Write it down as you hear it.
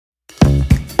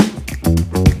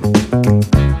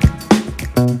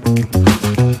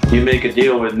make a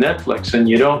deal with Netflix, and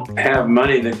you don't have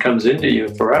money that comes into you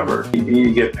forever.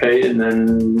 You get paid and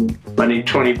then money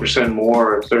 20%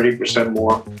 more or 30%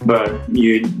 more, but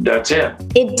that's it.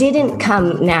 It didn't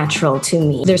come natural to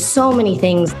me. There's so many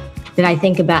things that I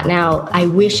think about now I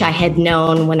wish I had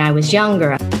known when I was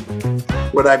younger.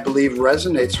 What I believe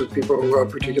resonates with people,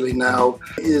 particularly now,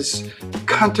 is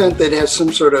content that has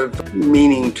some sort of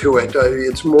meaning to it.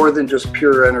 It's more than just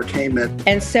pure entertainment.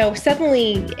 And so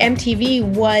suddenly MTV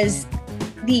was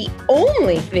the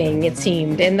only thing, it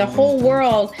seemed, in the whole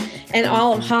world, and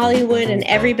all of Hollywood and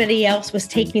everybody else was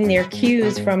taking their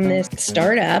cues from this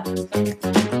startup.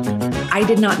 I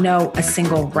did not know a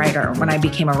single writer when I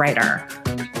became a writer.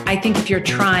 I think if you're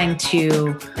trying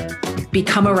to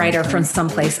become a writer from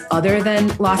someplace other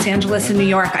than Los Angeles and New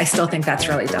York, I still think that's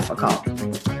really difficult.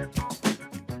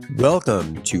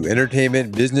 Welcome to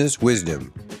Entertainment Business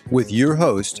Wisdom with your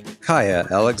host, Kaya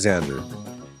Alexander.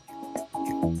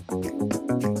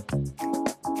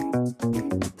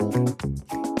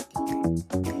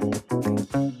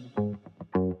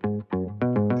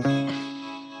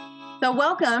 So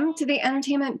welcome to the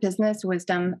Entertainment Business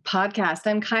Wisdom podcast.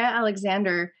 I'm Kaya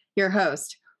Alexander, your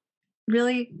host.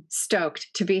 Really stoked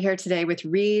to be here today with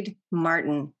Reed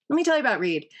Martin. Let me tell you about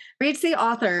Reed. Reed's the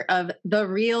author of The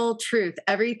Real Truth,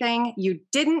 Everything You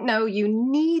Didn't Know You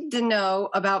Need to Know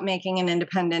About Making an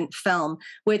Independent Film,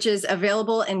 which is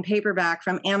available in paperback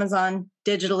from Amazon,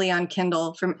 digitally on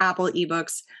Kindle, from Apple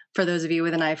eBooks, for those of you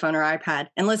with an iPhone or iPad.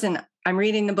 And listen, I'm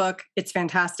reading the book. It's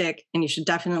fantastic, and you should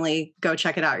definitely go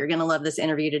check it out. You're going to love this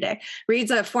interview today. Reed's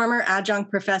a former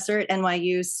adjunct professor at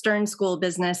NYU's Stern School of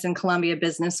Business and Columbia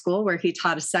Business School, where he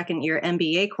taught a second-year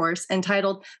MBA course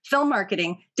entitled Film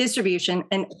Marketing, Distribution,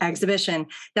 and Exhibition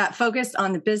that focused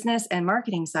on the business and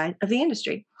marketing side of the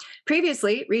industry.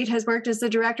 Previously, Reed has worked as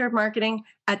the director of marketing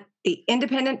at the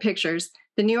Independent Pictures,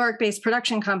 the New York-based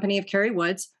production company of Kerry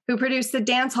Woods, who produced the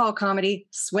dance hall comedy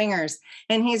Swingers.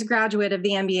 And he's a graduate of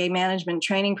the MBA management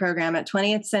training program at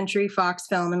 20th Century Fox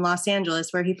Film in Los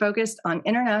Angeles, where he focused on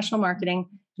international marketing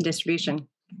and distribution.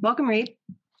 Welcome, Reed.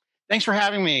 Thanks for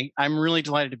having me. I'm really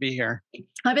delighted to be here.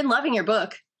 I've been loving your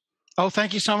book. Oh,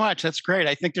 thank you so much. That's great.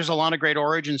 I think there's a lot of great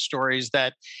origin stories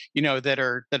that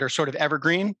are sort of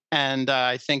evergreen, and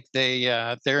I think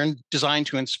they're designed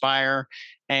to inspire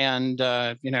and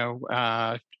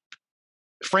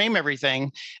frame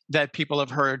everything that people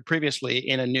have heard previously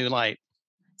in a new light.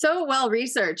 So well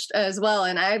researched as well.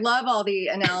 And I love all the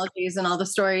analogies and all the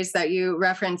stories that you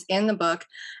reference in the book.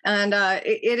 And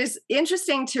it is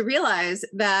interesting to realize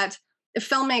that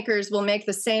filmmakers will make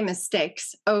the same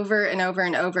mistakes over and over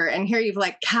and over. And here you've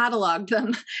cataloged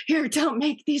them. Here, don't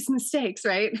make these mistakes,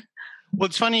 right? Well,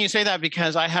 it's funny you say that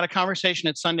because I had a conversation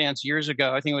at Sundance years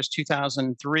ago. I think it was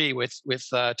 2003 with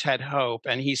Ted Hope.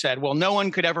 And he said, well, no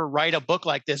one could ever write a book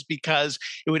like this because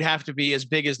it would have to be as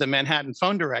big as the Manhattan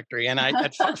Phone Directory. And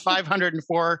at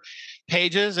 504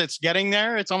 pages, it's getting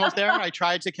there. It's almost there. I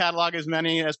tried to catalog as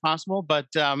many as possible. But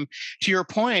to your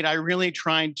point, I really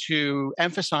tried to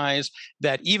emphasize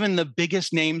that even the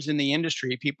biggest names in the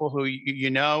industry, people who you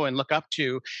know and look up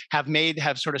to,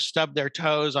 have sort of stubbed their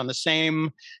toes on the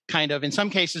same kind of, in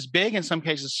some cases big, in some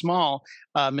cases small,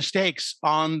 mistakes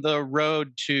on the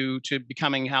road to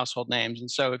becoming household names.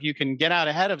 And so if you can get out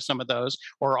ahead of some of those,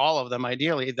 or all of them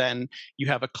ideally, then you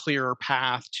have a clearer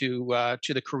path to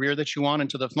the career that you want and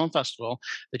to the film festival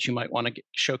that you might want to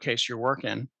showcase your work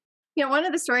in. You know, one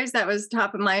of the stories that was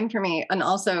top of mind for me, and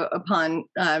also upon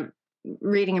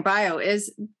reading a bio,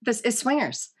 is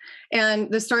Swingers,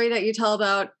 and the story that you tell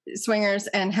about Swingers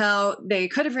and how they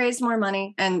could have raised more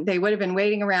money and they would have been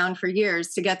waiting around for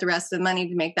years to get the rest of the money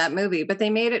to make that movie, but they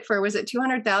made it for, was it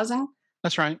 $200,000?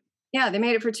 That's right. Yeah, they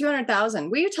made it for $200,000.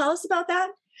 Will you tell us about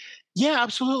that? Yeah,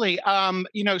 absolutely.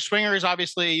 Swingers,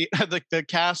 obviously, the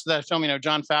cast of that film,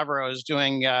 Jon Favreau is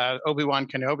doing Obi-Wan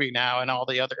Kenobi now, and all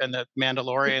the other, and the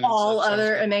Mandalorian. All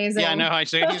other amazing. Yeah, I know. I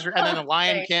say and then the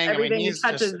Lion King. Everything he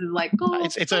touches is like, cool.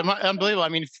 It's unbelievable. I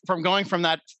mean, from going from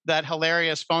that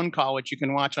hilarious phone call, which you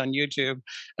can watch on YouTube,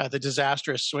 the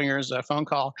disastrous Swingers phone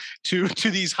call, to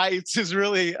these heights is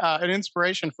really an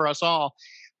inspiration for us all.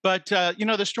 But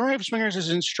the story of Swingers is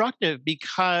instructive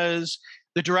because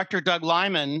the director, Doug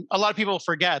Liman, a lot of people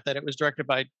forget that it was directed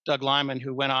by Doug Liman,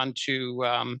 who went on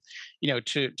to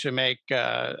make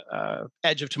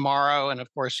Edge of Tomorrow, and of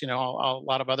course, a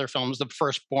lot of other films, the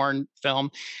Firstborn film.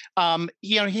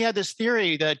 He had this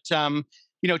theory that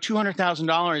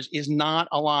 $200,000 is not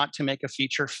a lot to make a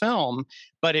feature film.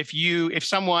 But if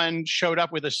someone showed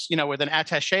up with with an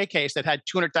attaché case that had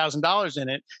 $200,000 in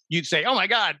it, you'd say, "Oh my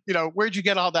God, where'd you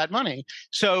get all that money?"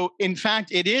 So in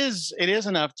fact, it is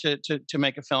enough to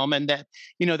make a film, and that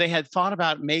they had thought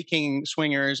about making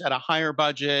Swingers at a higher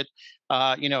budget,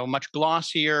 much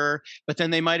glossier, but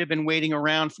then they might have been waiting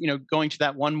around, going to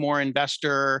that one more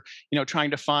investor,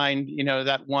 trying to find,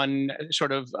 that one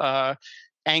sort of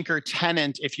anchor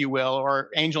tenant, if you will,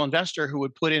 or angel investor who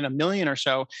would put in $1 million or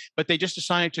so, but they just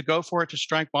decided to go for it, to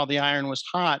strike while the iron was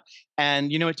hot.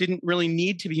 And, it didn't really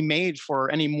need to be made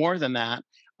for any more than that.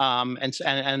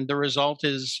 And the result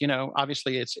is,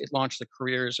 obviously it launched the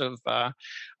careers of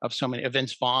so many, of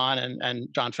Vince Vaughn and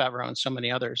Jon Favreau and so many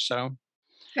others. So.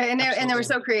 And they were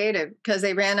so creative because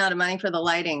they ran out of money for the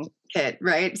lighting kit,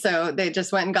 right? So they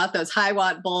just went and got those high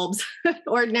watt bulbs,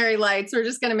 ordinary lights. We're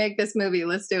just going to make this movie.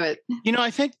 Let's do it. I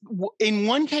think in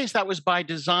one case that was by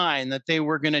design, that they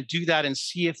were going to do that and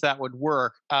see if that would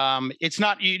work. It's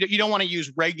not, you don't want to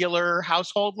use regular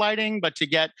household lighting, but to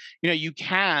get, you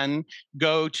can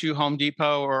go to Home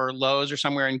Depot or Lowe's or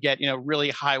somewhere and get,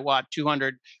 really high watt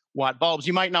 200 watt bulbs.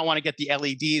 You might not want to get the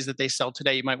LEDs that they sell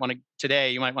today. You might want to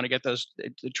get those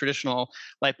the traditional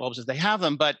light bulbs as they have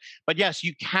them. But yes,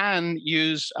 you can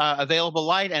use available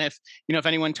light. And if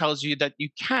anyone tells you that you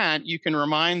can't, you can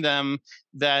remind them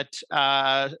that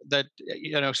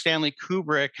Stanley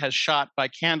Kubrick has shot by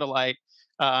candlelight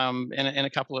in a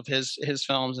couple of his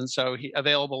films, and so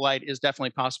available light is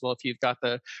definitely possible if you've got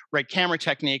the right camera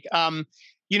technique.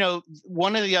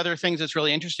 One of the other things that's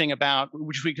really interesting about,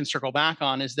 which we can circle back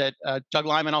on, is that Doug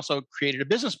Liman also created a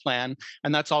business plan.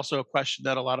 And that's also a question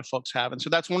that a lot of folks have. And so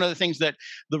that's one of the things that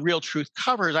The Real Truth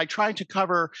covers. I tried to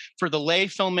cover for the lay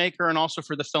filmmaker and also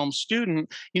for the film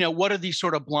student, what are these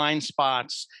sort of blind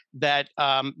spots that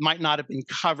might not have been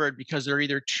covered because they're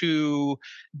either too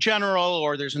general,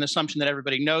 or there's an assumption that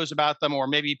everybody knows about them, or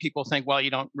maybe people think, well,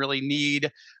 you don't really need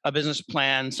a business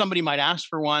plan. Somebody might ask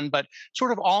for one, but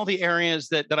sort of all the areas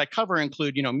that I cover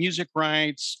include, music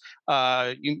rights,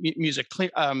 music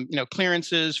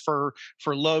clearances for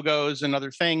logos and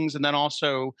other things, and then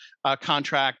also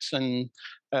contracts and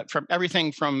from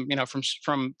everything from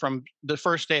the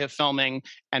first day of filming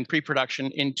and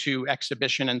pre-production into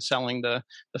exhibition and selling the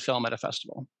film at a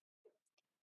festival.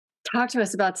 Talk to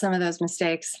us about some of those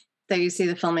mistakes that you see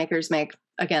the filmmakers make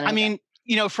again. I mean,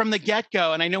 from the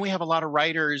get-go, and I know we have a lot of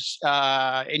writers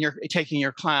taking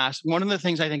your class. One of the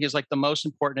things I think is like the most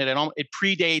important, and it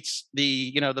predates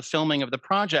the filming of the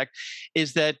project,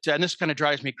 is that, and this kind of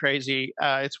drives me crazy.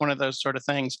 It's one of those sort of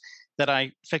things that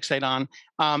I fixate on.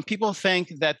 People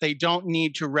think that they don't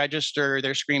need to register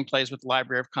their screenplays with the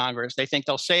Library of Congress. They think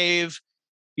they'll save,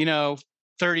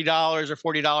 $30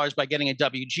 or $40 by getting a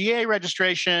WGA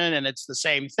registration, and it's the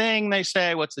same thing. They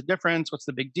say, what's the difference? What's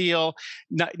the big deal?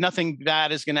 Nothing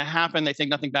bad is going to happen. They think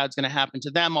nothing bad is going to happen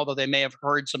to them, although they may have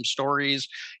heard some stories,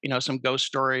 some ghost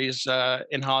stories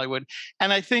in Hollywood.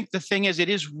 And I think the thing is, it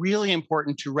is really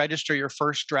important to register your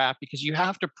first draft, because you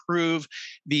have to prove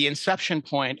the inception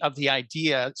point of the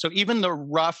idea. So even the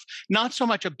rough, not so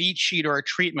much a beat sheet or a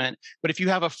treatment, but if you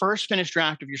have a first finished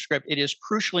draft of your script, it is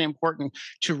crucially important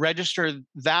to register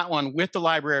that one with the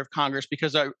Library of Congress,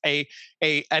 because at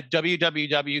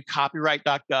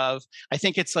www.copyright.gov, I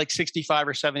think it's like $65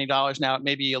 or $70 now. It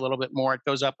may be a little bit more. It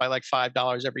goes up by like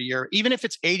 $5 every year. Even if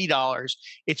it's $80,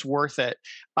 it's worth it,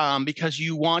 because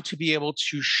you want to be able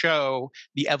to show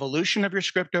the evolution of your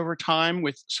script over time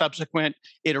with subsequent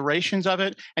iterations of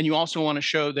it, and you also want to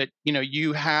show that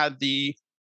you had the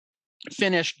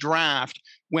finished draft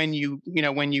when you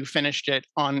finished it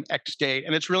on X date.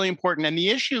 And it's really important. And the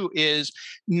issue is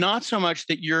not so much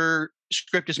that your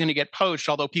script is going to get poached,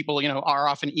 although people, are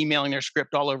often emailing their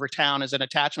script all over town as an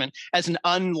attachment, as an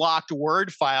unlocked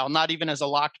Word file, not even as a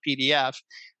locked PDF.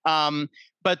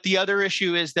 But the other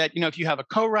issue is that, if you have a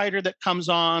co-writer that comes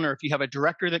on, or if you have a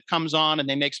director that comes on and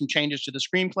they make some changes to the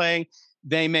screenplay,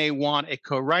 they may want a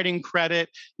co-writing credit.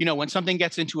 When something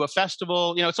gets into a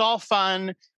festival, it's all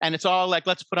fun and it's all like,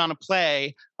 let's put on a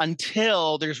play,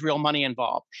 until there's real money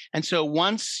involved. And so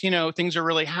once, things are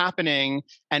really happening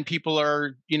and people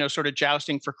are, sort of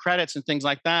jousting for credits and things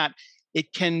like that,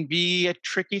 it can be a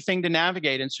tricky thing to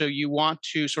navigate. And so you want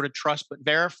to sort of trust but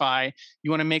verify.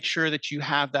 You want to make sure that you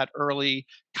have that early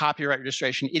copyright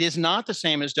registration. It is not the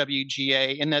same as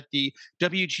WGA, in that the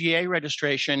WGA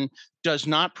registration does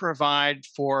not provide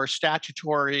for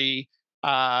statutory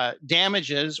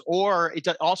damages, or it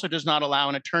also does not allow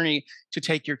an attorney to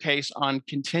take your case on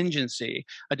contingency.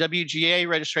 A WGA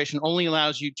registration only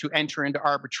allows you to enter into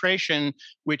arbitration,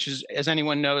 which is, as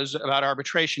anyone knows about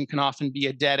arbitration, can often be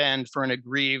a dead end for an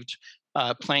aggrieved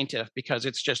plaintiff, because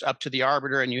it's just up to the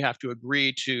arbiter and you have to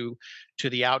agree to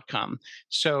the outcome.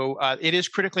 So it is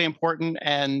critically important,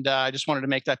 and I just wanted to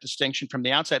make that distinction from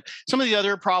the outset. Some of the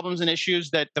other problems and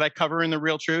issues that I cover in The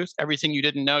Real Truth, everything you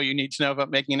didn't know you need to know about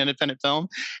making an independent film,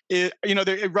 it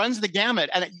runs the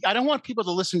gamut. And I don't want people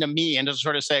to listen to me and to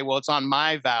sort of say, well, it's on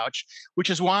my vouch,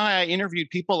 which is why I interviewed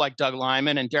people like Doug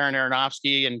Liman and Darren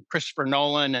Aronofsky and Christopher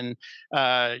Nolan and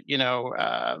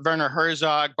Werner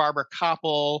Herzog, Barbara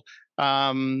Koppel,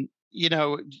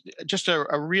 just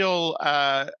a real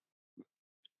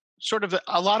sort of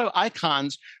a lot of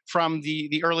icons from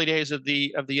the early days of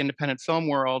the independent film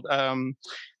world.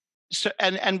 So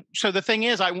the thing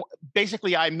is, I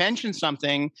mentioned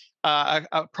something,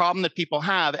 a problem that people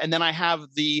have, and then I have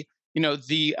the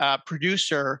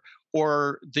producer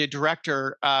or the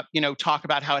director, talk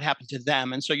about how it happened to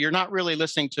them. And so you're not really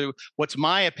listening to what's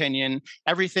my opinion.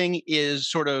 Everything is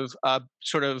sort of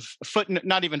footnote,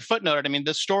 not even footnoted. I mean,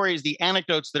 the stories, the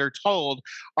anecdotes that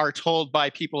are told by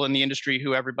people in the industry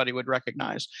who everybody would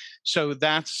recognize. So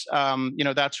that's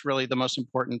really the most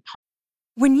important part.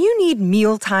 When you need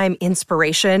mealtime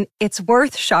inspiration, it's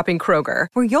worth shopping Kroger,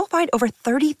 where you'll find over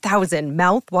 30,000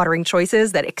 mouth-watering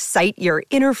choices that excite your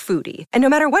inner foodie. And no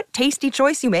matter what tasty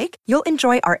choice you make, you'll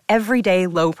enjoy our everyday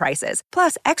low prices,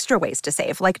 plus extra ways to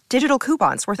save, like digital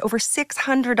coupons worth over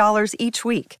 $600 each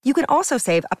week. You can also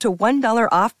save up to $1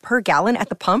 off per gallon at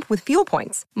the pump with fuel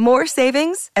points. More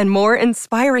savings and more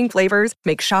inspiring flavors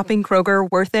make shopping Kroger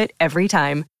worth it every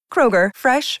time. Kroger,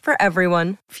 fresh for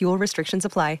everyone. Fuel restrictions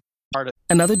apply.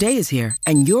 Another day is here,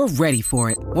 and you're ready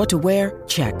for it. What to wear?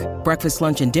 Check. Breakfast,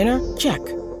 lunch, and dinner? Check.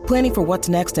 Planning for what's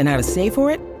next and how to save for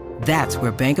it? That's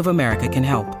where Bank of America can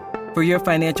help. For your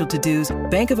financial to-dos,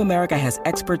 Bank of America has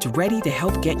experts ready to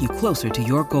help get you closer to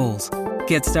your goals.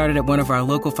 Get started at one of our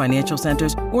local financial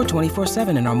centers or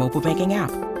 24/7 in our mobile banking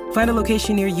app. Find a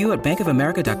location near you at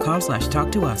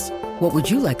bankofamerica.com/talktous. What would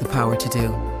you like the power to do?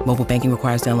 Mobile banking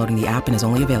requires downloading the app and is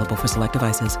only available for select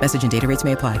devices. Message and data rates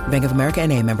may apply. Bank of America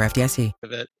NA, member FDIC.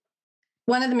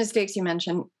 One of the mistakes you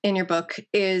mentioned in your book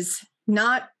is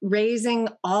not raising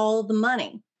all the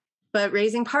money, but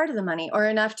raising part of the money or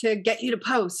enough to get you to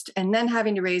post and then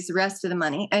having to raise the rest of the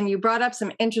money. And you brought up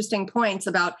some interesting points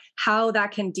about how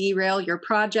that can derail your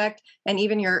project and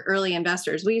even your early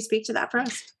investors. Will you speak to that for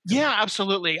us? Yeah,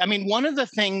 absolutely. I mean, one of the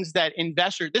things that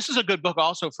this is a good book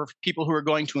also for people who are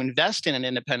going to invest in an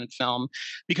independent film,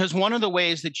 because one of the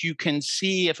ways that you can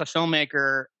see if a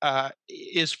filmmaker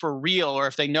is for real or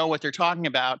if they know what they're talking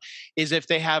about is if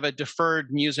they have a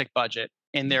deferred music budget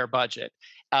in their budget.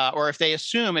 Or if they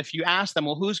assume, if you ask them,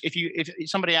 well, if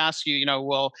somebody asks you,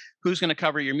 well, who's going to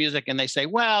cover your music? And they say,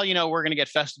 well, we're going to get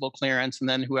festival clearance and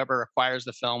then whoever acquires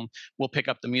the film will pick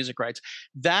up the music rights.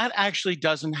 That actually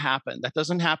doesn't happen. That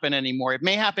doesn't happen anymore. It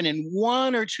may happen in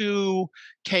one or two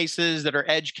cases that are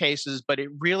edge cases, but it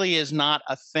really is not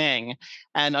a thing.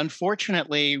 And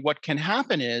unfortunately, what can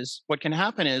happen is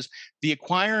the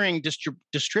acquiring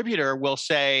distributor will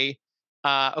say,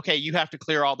 okay, you have to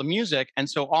clear all the music. And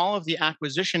so all of the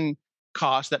acquisition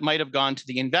costs that might have gone to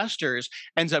the investors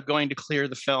ends up going to clear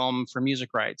the film for music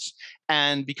rights.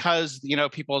 And because,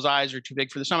 people's eyes are too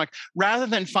big for the stomach, rather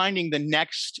than finding the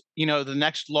next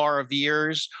Laura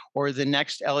Viers or the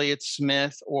next Elliott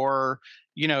Smith or,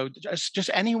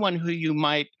 just anyone who you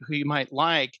might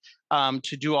like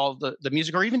to do all the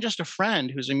music, or even just a friend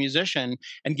who's a musician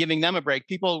and giving them a break.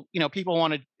 People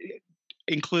want to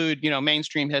include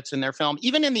mainstream hits in their film,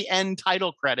 even in the end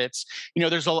title credits.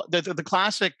 There's the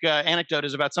classic anecdote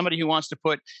is about somebody who wants to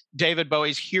put David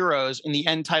Bowie's Heroes in the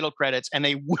end title credits, and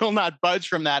they will not budge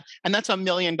from that, and that's $1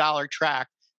 million track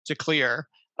to clear.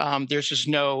 There's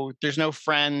no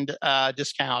friend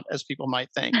discount, as people might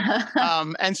think.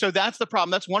 And so that's the problem.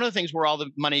 That's one of the things where all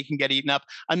the money can get eaten up.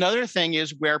 Another thing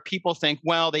is where people think,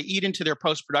 well, they eat into their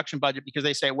post-production budget because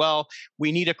they say, well,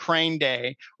 we need a crane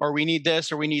day, or we need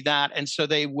this, or we need that. And so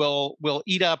they will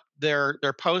eat up their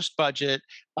post budget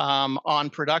on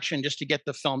production just to get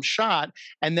the film shot,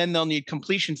 and then they'll need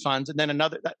completion funds, and then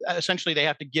essentially they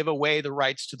have to give away the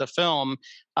rights to the film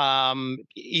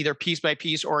either piece by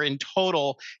piece or in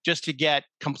total just to get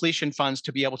completion funds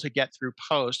to be able to get through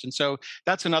post. And so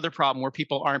that's another problem where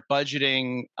people aren't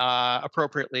budgeting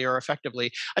appropriately or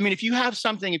effectively. I mean, if you have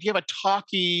a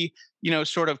talky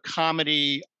sort of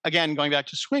comedy, again, going back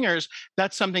to Swingers,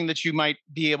 that's something that you might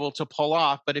be able to pull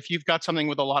off. But if you've got something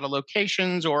with a lot of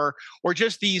locations, or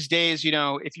just these days,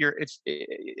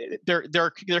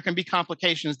 there can be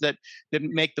complications that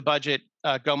make the budget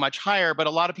go much higher. But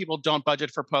a lot of people don't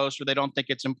budget for post, or they don't think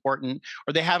it's important,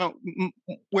 or they haven't.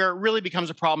 Where it really becomes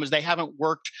a problem is they haven't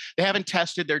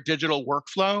tested their digital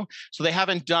workflow, so they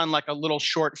haven't done like a little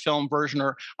short film version.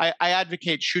 Or I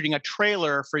advocate shooting a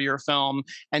trailer for your film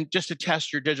and just to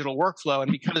test your digital workflow.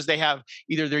 And because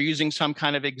they're using some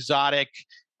kind of exotic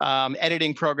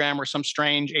editing program or some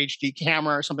strange HD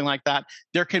camera or something like that,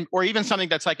 or even something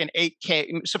that's like an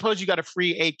 8K. Suppose you got a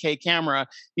free 8K camera,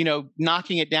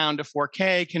 knocking it down to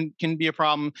 4K can be a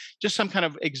problem. Just some kind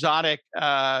of exotic,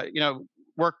 HD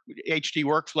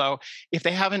workflow. If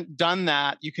they haven't done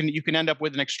that, you can end up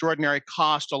with an extraordinary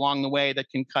cost along the way that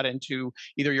can cut into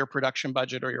either your production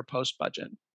budget or your post budget.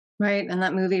 Right. And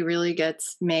that movie really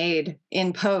gets made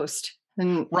in post.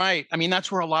 Right. I mean,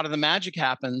 that's where a lot of the magic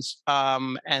happens.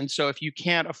 And so if you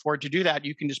can't afford to do that,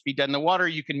 you can just be dead in the water.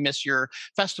 You can miss your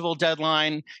festival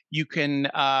deadline. You can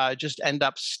just end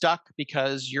up stuck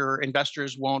because your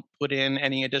investors won't put in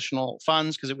any additional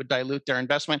funds because it would dilute their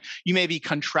investment. You may be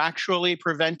contractually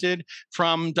prevented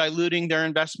from diluting their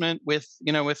investment with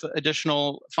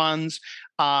additional funds.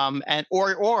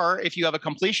 Or if you have a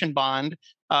completion bond,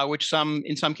 which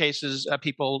in some cases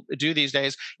people do these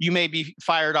days, you may be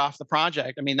fired off the project.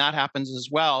 I mean, that happens as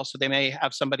well. So they may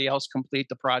have somebody else complete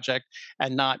the project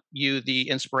and not you, the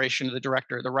inspiration, the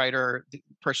director, the writer, the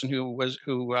person who was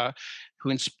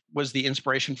the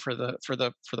inspiration for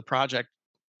the project.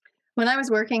 When I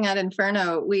was working at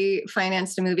Inferno, we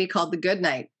financed a movie called The Good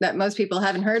Night that most people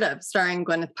haven't heard of, starring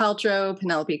Gwyneth Paltrow,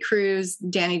 Penelope Cruz,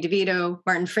 Danny DeVito,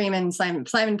 Martin Freeman,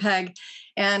 Simon Pegg.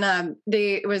 And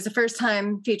it was the first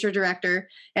time feature director,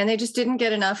 and they just didn't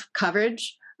get enough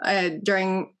coverage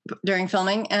during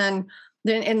filming. And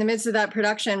then in the midst of that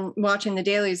production, watching the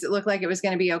dailies, it looked like it was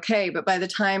going to be okay. But by the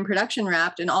time production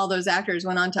wrapped and all those actors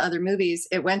went on to other movies,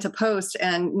 it went to post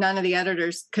and none of the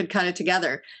editors could cut it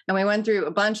together. And we went through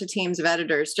a bunch of teams of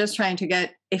editors just trying to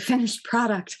get a finished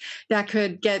product that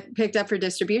could get picked up for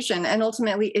distribution. And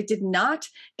ultimately, it did not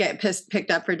get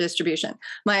picked up for distribution.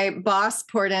 My boss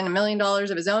poured in $1 million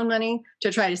of his own money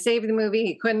to try to save the movie.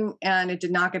 He couldn't, and it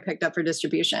did not get picked up for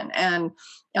distribution. And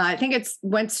I think it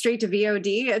went straight to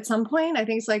VOD at some point. I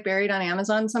think it's like buried on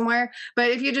Amazon somewhere.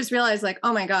 But if you just realize like,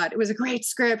 oh my God, it was a great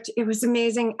script. It was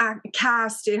amazing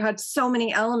cast. It had so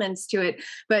many elements to it.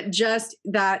 But just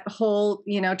that whole,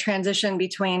 transition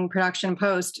between production and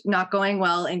post not going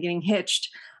well and getting hitched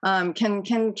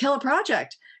can kill a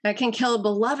project. That can kill a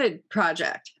beloved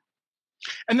project.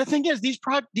 And the thing is, these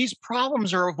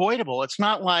problems are avoidable. It's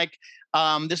not like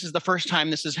this is the first time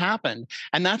this has happened.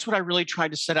 And that's what I really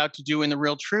tried to set out to do in The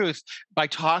Real Truth by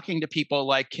talking to people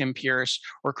like Kim Pierce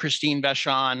or Christine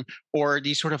Vachon or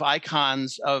these sort of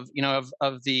icons of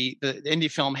the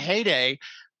indie film heyday.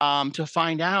 To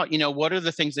find out, what are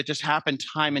the things that just happen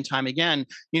time and time again.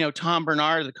 Tom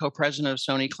Bernard, the co-president of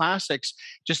Sony Classics,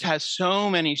 just has so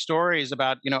many stories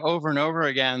about, over and over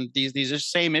again, these are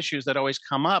same issues that always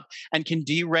come up and can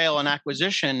derail an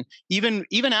acquisition, even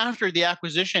after the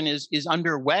acquisition is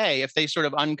underway. If they sort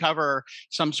of uncover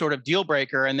some sort of deal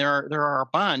breaker, and there are a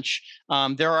bunch,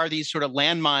 there are these sort of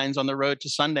landmines on the road to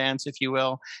Sundance, if you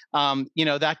will,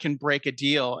 that can break a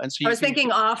deal. And so I was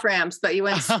thinking off ramps, but you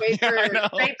went straight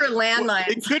for landmines.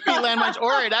 It could be landmines,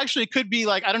 or it actually could be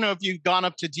like, I don't know if you've gone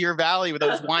up to Deer Valley with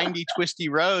those windy, twisty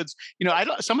roads.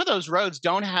 Some of those roads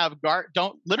don't have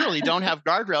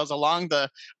guardrails along the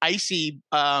icy,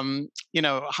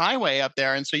 highway up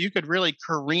there, and so you could really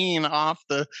careen off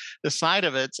the side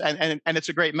of it. And it's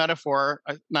a great metaphor,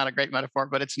 not a great metaphor,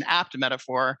 but it's an apt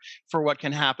metaphor for what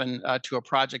can happen to a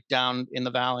project down in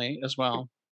the valley as well.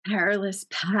 Perilous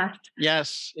path.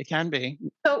 Yes, it can be.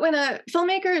 So when a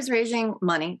filmmaker is raising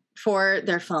money for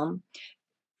their film,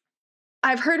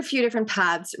 I've heard a few different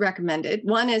paths recommended.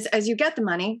 One is, as you get the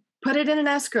money, put it in an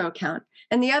escrow account.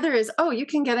 And the other is, you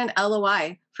can get an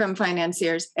LOI from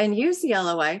financiers and use the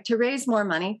LOI to raise more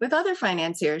money with other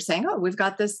financiers saying, we've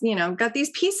got this, got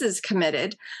these pieces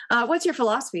committed. What's your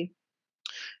philosophy?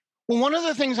 Well, one of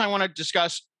the things I want to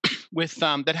discuss with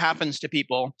that happens to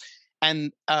people,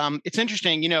 and it's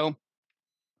interesting,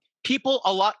 people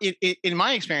a lot, in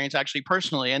my experience, actually,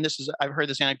 personally, and I've heard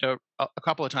this anecdote a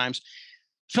couple of times,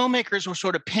 filmmakers will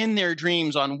sort of pin their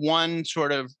dreams on one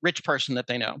sort of rich person that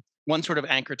they know, one sort of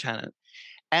anchor tenant.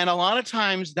 And a lot of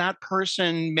times that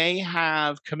person may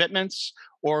have commitments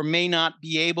or may not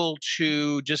be able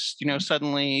to just,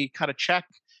 suddenly cut a check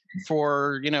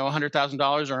for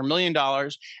 $100,000 or $1 million.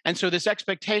 And so this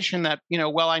expectation that,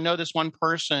 well, I know this one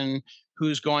person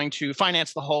who's going to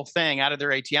finance the whole thing out of their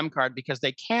ATM card because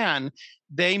they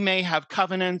may have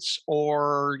covenants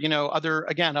or,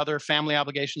 other family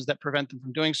obligations that prevent them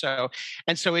from doing so.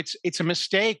 And so it's a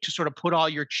mistake to sort of put all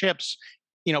your chips,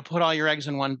 put all your eggs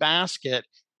in one basket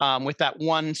with that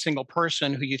one single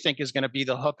person who you think is going to be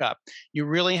the hookup. You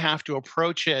really have to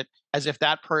approach it as if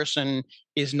that person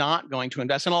is not going to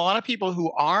invest. And a lot of people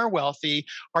who are wealthy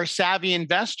are savvy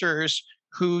investors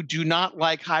who do not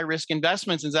like high risk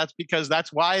investments, and that's because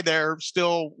that's why they're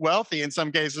still wealthy in some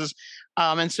cases,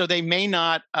 and so they may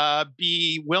not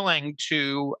be willing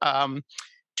to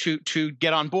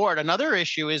get on board. Another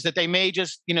issue is that they may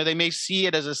just they may see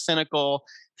it as a cynical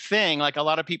thing. Like a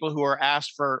lot of people who are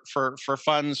asked for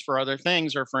funds for other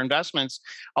things or for investments,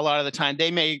 a lot of the time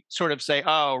they may sort of say,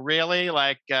 "Oh, really?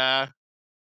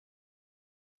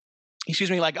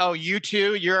 Oh, you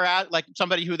too, you're at," like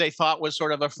somebody who they thought was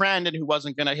sort of a friend and who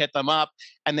wasn't going to hit them up,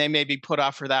 and they may be put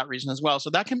off for that reason as well. So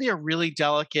that can be a really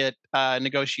delicate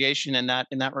negotiation in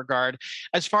that regard.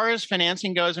 As far as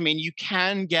financing goes, I mean, you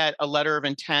can get a letter of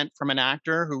intent from an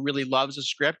actor who really loves a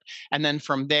script, and then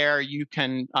from there you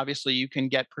can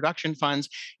get production funds.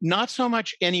 Not so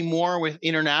much anymore with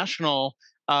international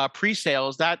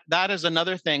pre-sales. That is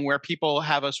another thing where people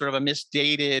have a sort of a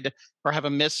misdated or have a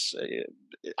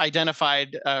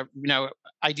misidentified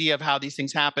idea of how these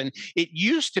things happen. It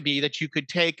used to be that you could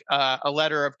take a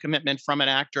letter of commitment from an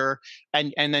actor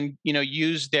and then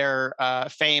use their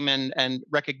fame and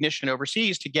recognition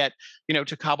overseas to get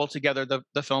to cobble together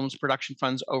the film's production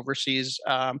funds overseas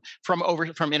from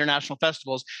international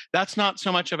festivals. That's not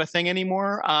so much of a thing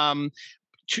anymore.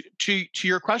 To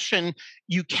your question,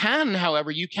 you can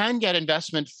get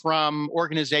investment from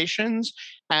organizations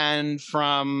and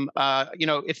from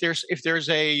if there's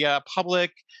a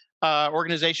public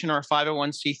organization or a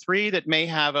 501c3 that may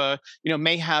have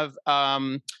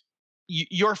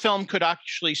your film could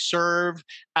actually serve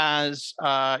as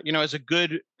as a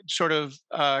good sort of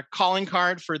calling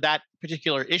card for that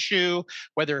particular issue,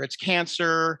 whether it's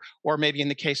cancer or maybe in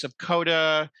the case of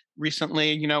CODA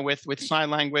recently, with sign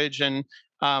language and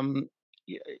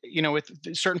with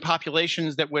certain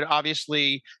populations that would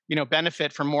obviously,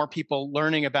 benefit from more people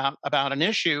learning about an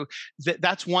issue.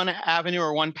 That's one avenue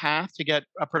or one path to get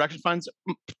production funds.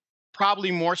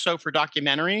 Probably more so for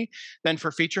documentary than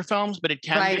for feature films, but it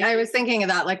can be. Right. I was thinking of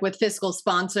that, like with fiscal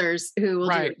sponsors who will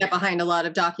get behind a lot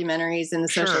of documentaries in the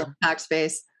social impact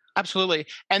space. Absolutely.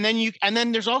 And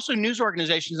then there's also news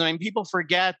organizations. I mean, people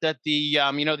forget that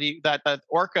that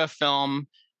Orca film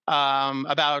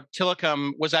about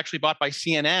Tilikum was actually bought by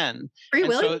CNN. Free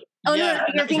Willy? No,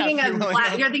 you're thinking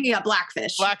of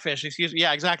Blackfish. Blackfish, excuse me.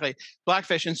 Yeah, exactly.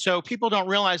 Blackfish. And so people don't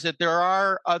realize that there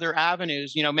are other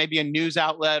avenues, maybe a news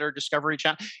outlet or Discovery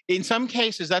Channel. In some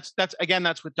cases, that's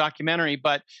with documentary,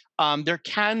 but there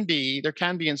can be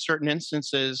in certain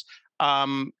instances,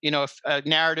 a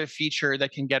narrative feature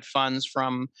that can get funds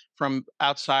from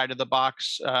outside of the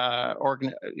box,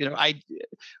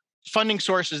 funding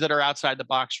sources that are outside the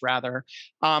box, rather.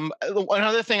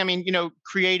 Another thing, I mean,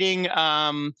 creating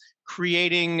a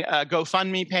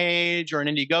GoFundMe page or an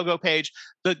Indiegogo page.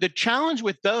 The challenge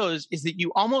with those is that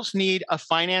you almost need a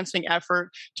financing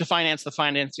effort to finance the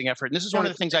financing effort. And this is one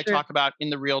of the things I talk about in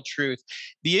The Real Truth.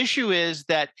 The issue is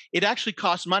that it actually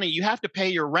costs money. You have to pay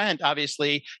your rent,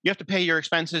 obviously. You have to pay your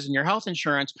expenses and your health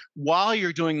insurance while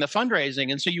you're doing the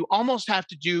fundraising. And so you almost have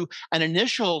to do an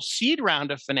initial seed round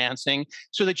of financing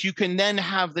so that you can then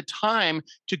have the time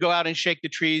to go out and shake the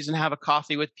trees and have a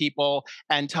coffee with people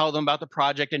and tell them about the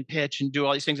project and pitch and do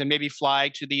all these things and maybe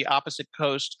fly to the opposite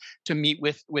coast to meet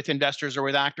with investors or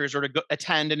with actors or to go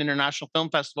attend an international film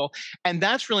festival. And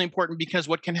that's really important because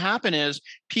what can happen is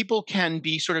people can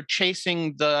be sort of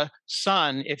chasing the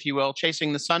sun, if you will,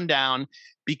 chasing the sundown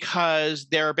because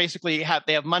they're basically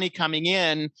they have money coming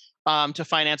in to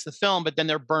finance the film, but then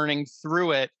they're burning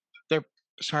through it.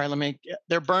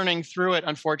 They're burning through it,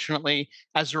 unfortunately,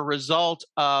 as a result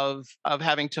of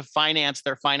having to finance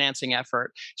their financing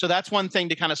effort. So that's one thing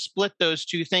to kind of split those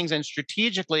two things and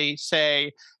strategically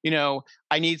say, I'm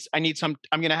going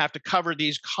to have to cover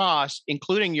these costs,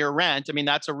 including your rent. I mean,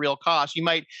 that's a real cost. You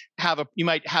might have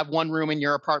one room in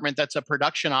your apartment that's a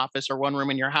production office or one room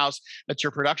in your house that's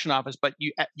your production office, but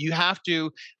you have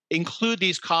to include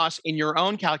these costs in your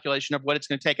own calculation of what it's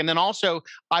going to take. And then also,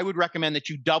 I would recommend that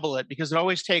you double it because it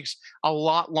always takes a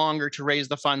lot longer to raise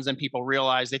the funds than people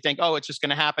realize. They think, oh, it's just going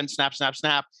to happen, snap, snap,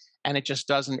 snap. and it just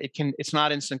doesn't. It's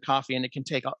not instant coffee, and it can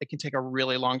take a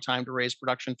really long time to raise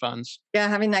production funds. Yeah,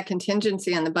 having that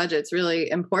contingency on the budget is really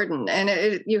important,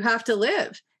 and you have to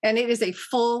live. And it is a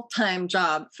full-time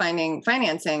job finding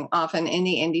financing often in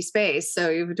the indie space.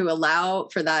 So you have to allow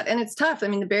for that. And it's tough. I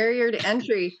mean, the barrier to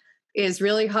entry is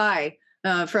really high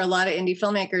for a lot of indie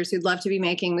filmmakers who'd love to be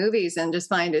making movies and just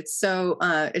find it's so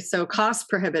cost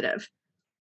prohibitive.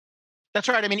 That's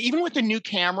right. I mean, even with the new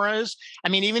cameras, I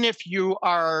mean, even if you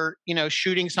are,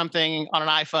 shooting something on an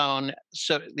iPhone,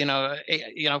 so,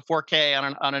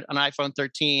 4K on an iPhone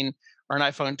 13 or an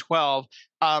iPhone 12,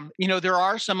 there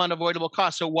are some unavoidable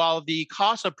costs. So while the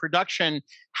costs of production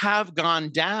have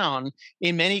gone down,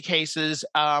 in many cases,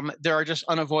 there are just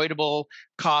unavoidable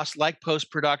costs like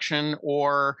post-production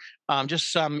or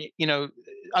just some,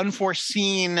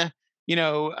 unforeseen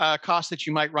costs that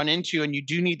you might run into, and you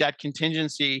do need that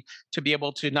contingency to be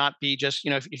able to not be just,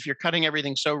 if you're cutting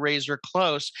everything so razor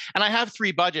close. And I have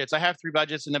three budgets. I have three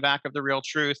budgets in the back of The Real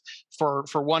Truth for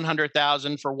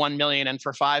 100,000, for 1 million, and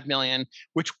for 5 million,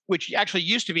 which actually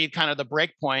used to be kind of the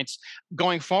break points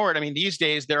going forward. I mean, these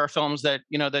days there are films that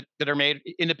that are made,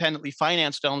 independently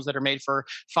financed films that are made for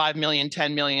 5 million,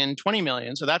 10 million, 20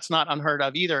 million. So that's not unheard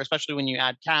of either, especially when you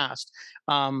add cast.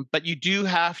 But you do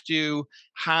have to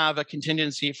have a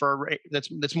contingency for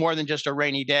that's more than just a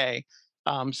rainy day,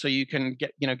 so you can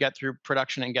get through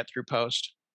production and get through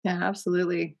post. Yeah,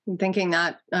 absolutely. Thinking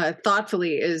that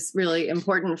thoughtfully is really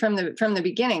important from the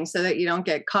beginning, so that you don't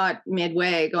get caught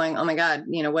midway going, oh my God,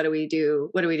 what do we do?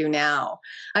 What do we do now?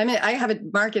 I have a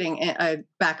marketing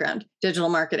background, digital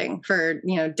marketing for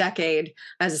decade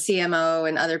as a CMO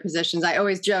and other positions. I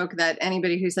always joke that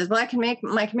anybody who says, well, I can make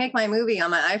my movie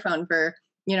on my iPhone for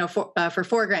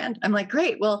 $4,000. I'm like,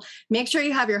 great. Well, make sure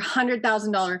you have your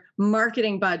 $100,000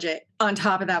 marketing budget on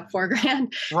top of that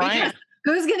 $4,000. Right.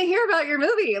 Who's going to hear about your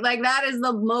movie? Like, that is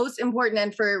the most important,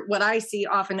 and for what I see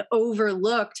often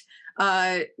overlooked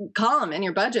column in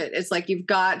your budget. It's like, you've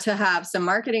got to have some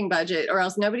marketing budget, or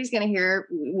else nobody's going to hear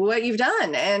what you've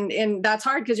done. And that's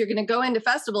hard, because you're going to go into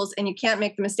festivals and you can't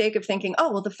make the mistake of thinking,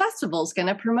 oh, well, the festival's going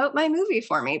to promote my movie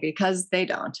for me, because they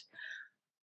don't.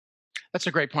 That's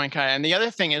a great point, Kaya. And the other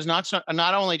thing is not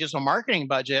only just a marketing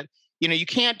budget. You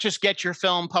can't just get your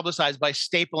film publicized by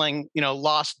stapling,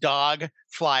 lost dog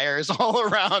flyers all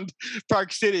around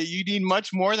Park City. You need much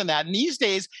more than that. And these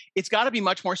days, it's got to be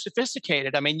much more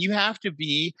sophisticated. I mean, you have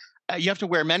to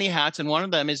wear many hats, and one of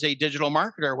them is a digital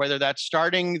marketer, whether that's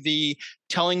telling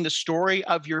the story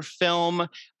of your film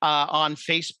on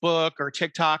Facebook or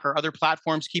TikTok or other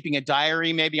platforms, keeping a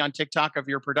diary maybe on TikTok of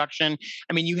your production.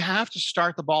 I mean, you have to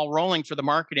start the ball rolling for the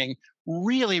marketing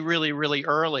really, really, really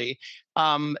early.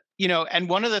 And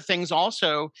one of the things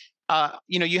also,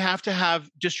 you have to have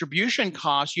distribution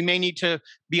costs. You may need to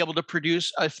be able to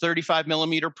produce a 35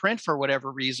 millimeter print for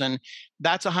whatever reason.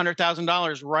 That's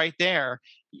 $100,000 right there.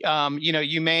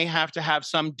 You may have to have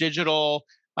some digital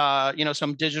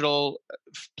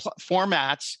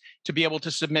formats to be able to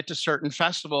submit to certain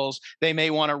festivals. They may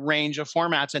want a range of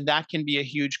formats, and that can be a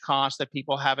huge cost that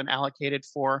people haven't allocated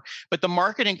for. But the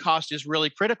marketing cost is really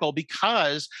critical,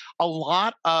 because a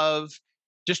lot of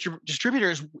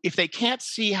distributors, if they can't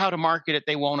see how to market it,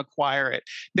 they won't acquire it.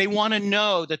 They want to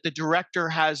know that the director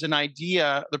has an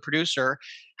idea, the producer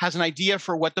has an idea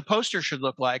for what the poster should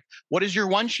look like. What is your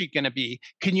one sheet going to be?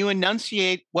 Can you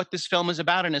enunciate what this film is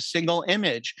about in a single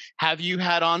image? Have you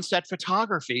had on-set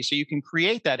photography so you can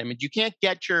create that image?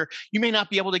 You may not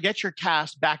be able to get your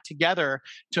cast back together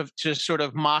to sort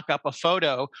of mock up a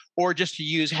photo, or just to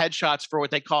use headshots for what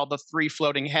they call the 3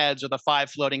 floating heads or the 5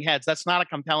 floating heads. That's not a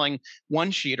compelling one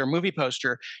sheet or movie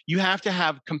poster. You have to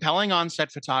have compelling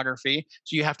on-set photography.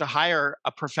 So you have to hire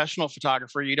a professional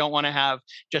photographer. You don't want to have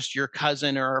just your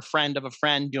cousin or a friend of a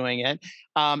friend doing it.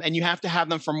 And you have to have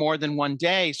them for more than one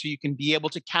day, so you can be able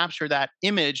to capture that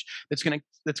image that's going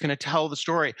to tell the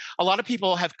story. A lot of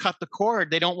people have cut the cord.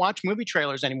 They don't watch movie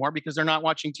trailers anymore because they're not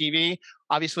watching TV.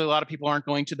 Obviously, a lot of people aren't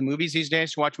going to the movies these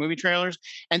days to watch movie trailers.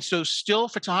 And so still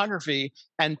photography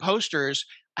and posters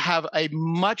have a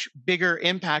much bigger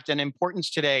impact and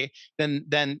importance today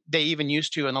than they even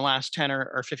used to in the last 10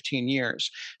 or 15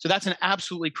 years. So that's an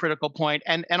absolutely critical point.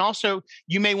 And also,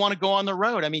 you may want to go on the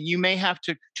road. I mean, you may have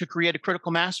to create a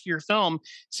critical mass for your film.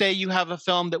 Say you have a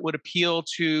film that would appeal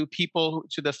to people,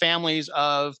 to the families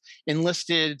of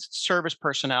enlisted service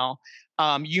personnel.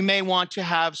 You may want to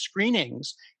have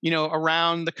screenings,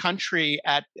 around the country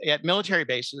at military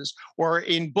bases, or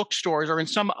in bookstores, or in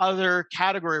some other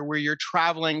category where you're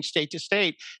traveling state to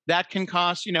state. That can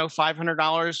cost,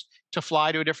 $500 to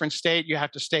fly to a different state. You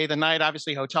have to stay the night,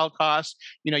 obviously hotel costs.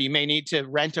 You may need to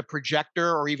rent a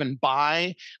projector or even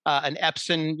buy an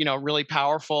Epson, really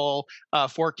powerful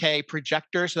 4K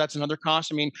projector. So that's another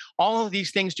cost. I mean, all of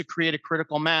these things to create a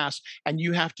critical mass, and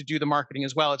you have to do the marketing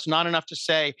as well. It's not enough to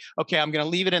say, okay, I'm going to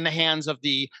leave it in the hands of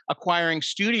the acquiring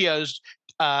studios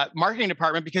marketing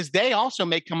department, because they also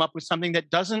may come up with something that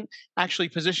doesn't actually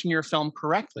position your film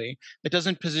correctly, that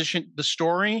doesn't position the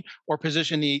story or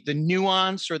position the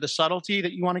nuance or the subtlety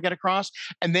that you want to get across.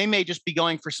 And they may just be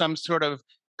going for some sort of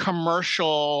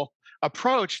commercial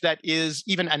approach that is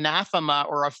even anathema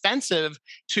or offensive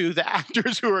to the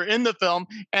actors who are in the film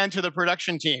and to the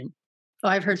production team. Oh,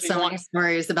 I've heard so many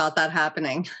stories about that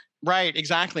happening. Right,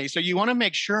 exactly. So you want to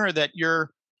make sure that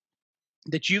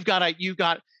you've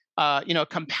got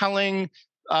compelling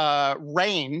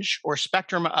range or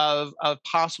spectrum of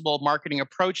possible marketing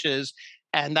approaches.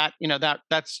 And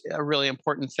that's a really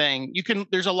important thing.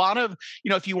 There's a lot of,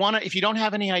 if you don't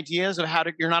have any ideas of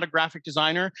you're not a graphic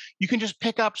designer, you can just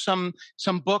pick up some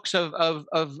books of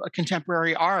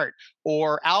contemporary art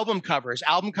or album covers.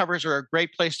 Album covers are a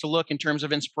great place to look in terms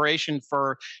of inspiration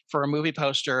for a movie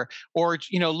poster, or,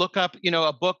 look up,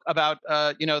 a book about,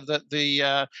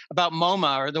 about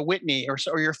MoMA or the Whitney or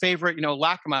your favorite,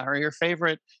 LACMA or your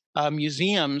favorite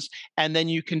museums, and then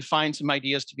you can find some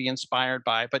ideas to be inspired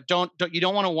by. But you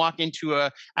don't want to walk into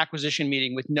a acquisition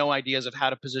meeting with no ideas of how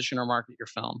to position or market your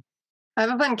film. I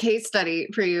have a fun case study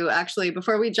for you, actually.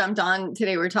 Before we jumped on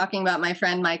today, we were talking about my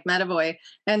friend Mike Medavoy.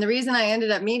 And the reason I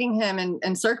ended up meeting him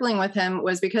and circling with him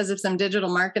was because of some digital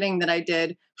marketing that I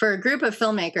did for a group of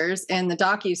filmmakers in the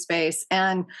docu space.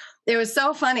 And it was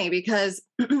so funny because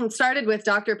it started with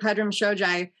Dr. Pedram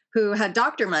Shojai, who had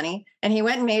doctor money, and he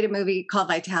went and made a movie called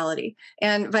Vitality.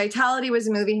 And Vitality was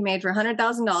a movie he made for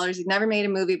 $100,000. He'd never made a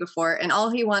movie before. And all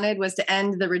he wanted was to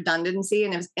end the redundancy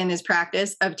in his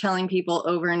practice of telling people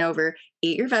over and over,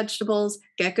 eat your vegetables,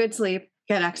 get good sleep,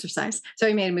 get exercise. So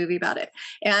he made a movie about it.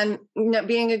 And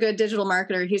being a good digital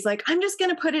marketer, he's like, I'm just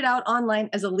going to put it out online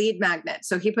as a lead magnet.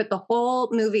 So he put the whole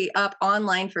movie up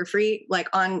online for free, like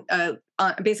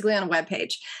basically on a web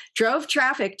page, drove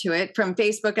traffic to it from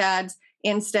Facebook ads,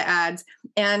 Insta ads.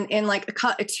 And in like a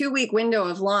 2-week window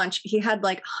of launch, he had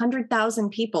like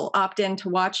 100,000 people opt in to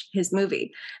watch his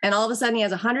movie. And all of a sudden he has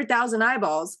 100,000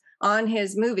 eyeballs on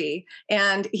his movie,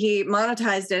 and he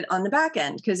monetized it on the back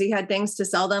end because he had things to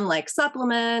sell them, like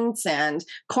supplements and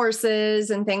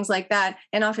courses and things like that.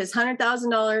 And off his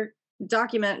 $100,000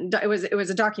 document, it was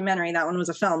a documentary. That one was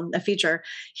a film, a feature.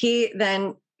 He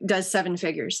then does 7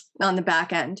 figures on the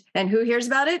back end. And who hears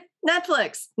about it?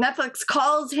 Netflix. Netflix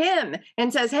calls him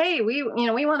and says, hey, we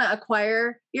want to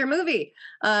acquire your movie.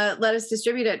 Let us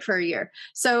distribute it for a year.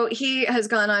 So he has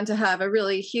gone on to have a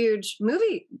really huge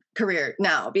movie career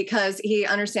now because he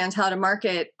understands how to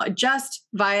market just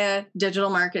via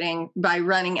digital marketing by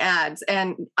running ads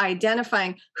and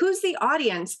identifying who's the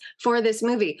audience for this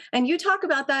movie. And you talk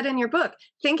about that in your book,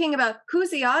 thinking about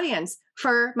who's the audience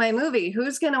for my movie,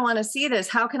 who's going to want to see this?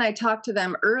 How can I talk to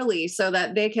them early so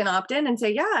that they can opt in and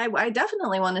say, yeah, I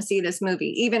definitely want to see this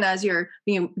movie, even as you're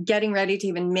getting ready to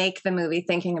even make the movie,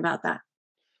 thinking about that.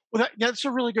 Well, that's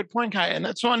a really good point, Kai. And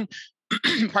that's one,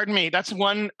 pardon me, that's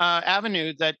one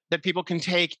avenue that people can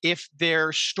take if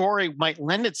their story might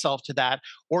lend itself to that,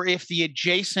 or if the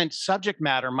adjacent subject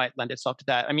matter might lend itself to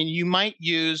that. I mean, you might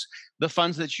use the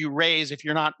funds that you raise, if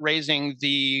you're not raising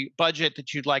the budget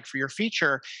that you'd like for your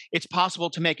feature, it's possible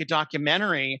to make a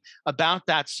documentary about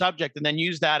that subject and then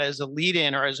use that as a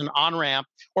lead-in or as an on-ramp,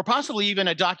 or possibly even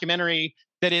a documentary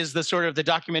that is the sort of the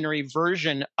documentary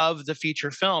version of the feature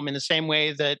film, in the same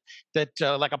way that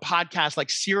like a podcast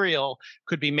like Serial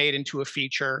could be made into a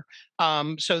feature.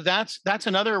 So that's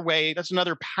another way, that's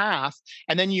another path.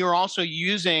 And then you're also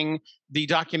using the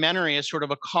documentary as sort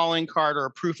of a calling card or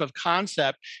a proof of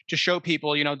concept to show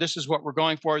people, this is what we're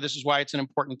going for. This is why it's an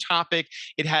important topic.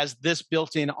 It has this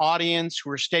built-in audience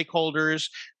who are stakeholders,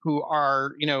 who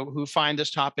are, who find this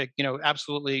topic,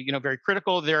 absolutely, very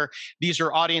critical. These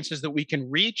are audiences that we can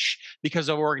reach because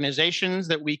of organizations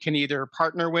that we can either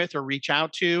partner with or reach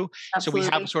out to. Absolutely. So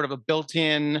we have sort of a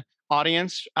built-in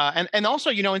audience. And also,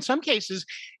 in some cases,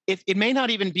 it may not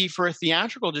even be for a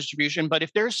theatrical distribution, but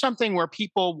if there's something where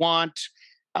people want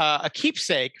a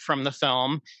keepsake from the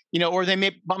film, or they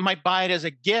might buy it as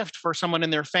a gift for someone in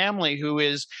their family who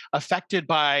is affected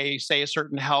by, say, a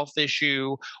certain health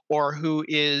issue, or who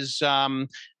is,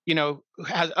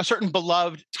 has a certain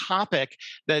beloved topic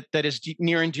that is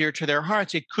near and dear to their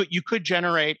hearts. You could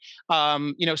generate,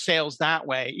 sales that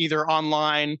way, either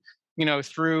online,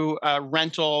 through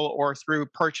rental or through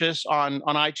purchase on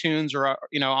iTunes or,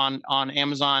 on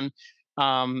Amazon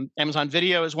Amazon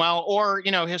Video as well, or,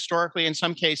 historically, in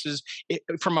some cases,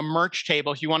 from a merch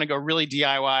table, if you want to go really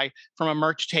DIY, from a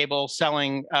merch table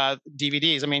selling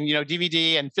DVDs. I mean,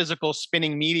 DVD and physical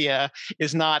spinning media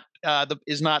is not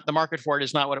the market for it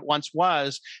is not what it once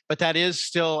was, but that is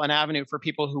still an avenue for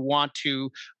people who want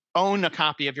to own a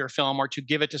copy of your film or to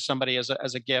give it to somebody as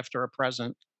a gift or a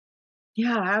present.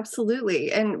 Yeah,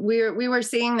 absolutely. And we were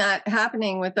seeing that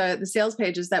happening with the sales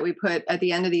pages that we put at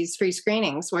the end of these free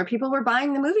screenings, where people were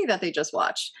buying the movie that they just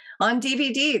watched on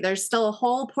DVD. There's still a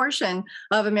whole portion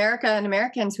of America and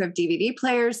Americans who have DVD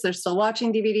players. They're still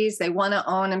watching DVDs. They want to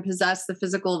own and possess the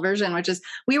physical version, which is,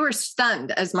 we were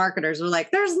stunned as marketers. We're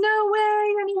like, there's no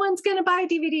way anyone's going to buy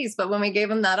DVDs. But when we gave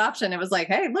them that option, it was like,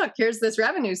 hey, look, here's this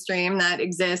revenue stream that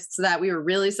exists that we were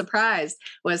really surprised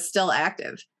was still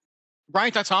active.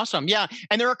 Right. That's awesome. Yeah.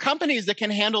 And there are companies that can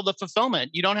handle the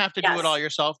fulfillment. You don't have to do it all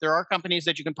yourself. There are companies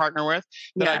that you can partner with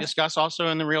that I discuss also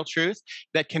in The Real Truth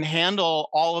that can handle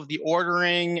all of the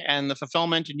ordering and the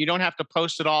fulfillment. And you don't have to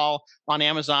post it all on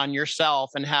Amazon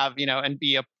yourself and have, and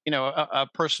be a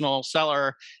personal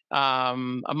seller, a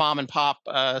mom and pop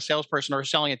salesperson, or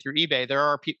selling it through eBay.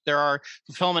 There are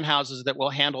fulfillment houses that will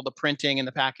handle the printing and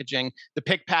the packaging, the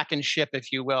pick, pack, and ship,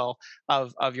 if you will,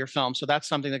 of your film. So that's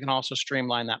something that can also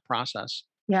streamline that process.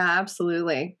 Yeah,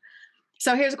 absolutely.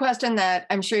 So here's a question that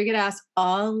I'm sure you get asked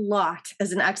a lot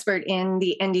as an expert in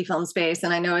the indie film space.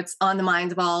 And I know it's on the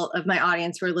minds of all of my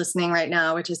audience who are listening right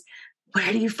now, which is,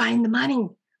 where do you find the money?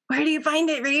 Where do you find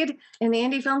it, Reed, in the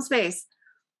indie film space?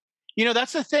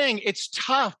 That's the thing. It's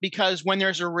tough because when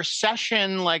there's a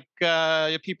recession, like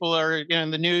people are,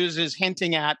 the news is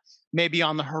hinting at maybe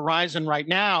on the horizon right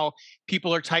now,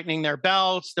 people are tightening their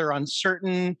belts. They're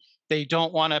uncertain. They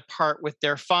don't want to part with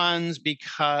their funds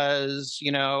because,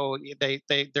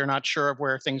 they're not sure of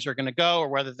where things are going to go or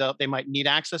whether they might need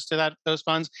access to those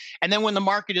funds. And then when the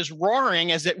market is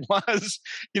roaring, as it was,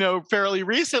 fairly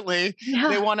recently,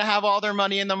 they want to have all their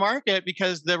money in the market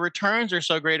because the returns are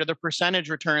so great or the percentage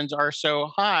returns are so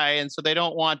high. And so they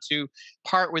don't want to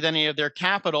part with any of their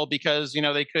capital because,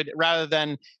 they could, rather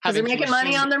than having they're making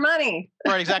money on their money.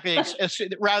 Right, exactly.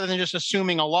 Rather than just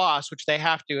assuming a loss, which they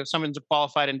have to, if someone's a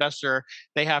qualified investor,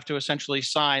 they have to essentially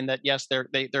sign that, yes,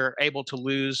 they're able to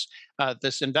lose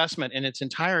this investment in its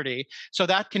entirety. So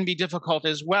that can be difficult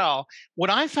as well. What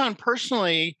I found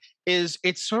personally is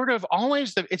it's sort of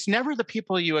always it's never the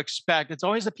people you expect. It's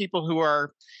always the people who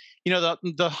are,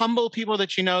 the humble people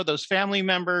that those family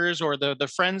members or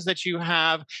the friends that you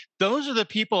have. Those are the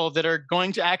people that are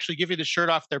going to actually give you the shirt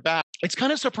off their back. It's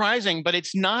kind of surprising, but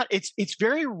it's not. It's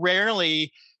very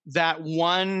rarely that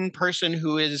one person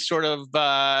who is sort of,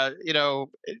 not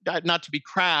to be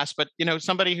crass, but,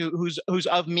 somebody who's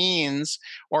of means,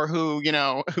 or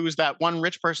who's that one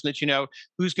rich person that,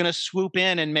 who's going to swoop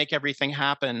in and make everything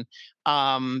happen.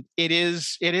 It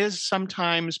is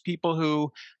sometimes people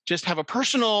who just have a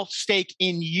personal stake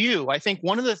in you. I think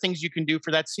one of the things you can do for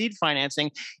that seed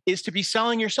financing is to be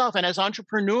selling yourself. And as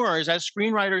entrepreneurs, as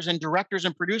screenwriters and directors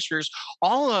and producers,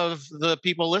 all of the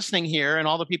people listening here and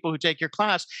all the people who take your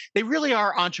class, they really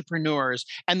are entrepreneurs.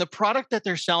 And the product that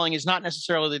they're selling is not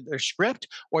necessarily their script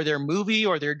or their movie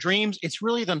or their dreams. It's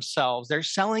really themselves. They're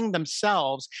selling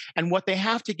themselves. And what they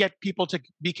have to get people to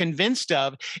be convinced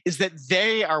of is that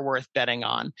they are worth betting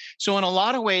on. So in a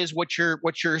lot of ways, what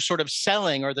you're sort of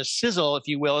selling, or the sizzle, if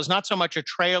you will, is not so much a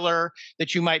trailer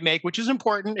that you might make, which is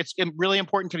important. It's really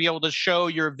important to be able to show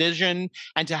your vision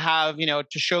and to have, to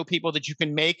show people that you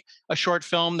can make a short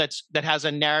film that has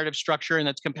a narrative structure and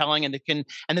that's compelling and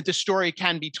that the story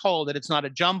can be told, that it's not a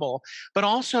jumble, but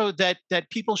also that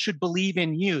people should believe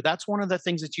in you. That's one of the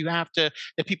things that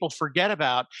people forget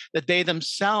about, that they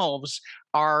themselves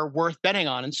are worth betting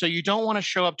on. And so you don't want to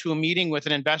show up to a meeting with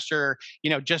an investor,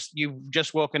 you've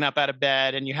just woken up out of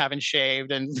bed and you haven't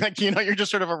shaved and you're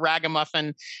just sort of a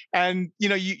ragamuffin and,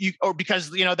 or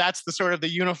because, that's the sort of the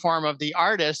uniform of the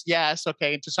artist. Yes.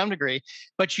 Okay. To some degree,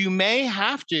 but you may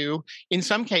have to, in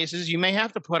some cases, you may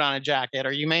have to put on a jacket,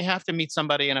 or you may have to meet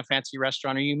somebody in a fancy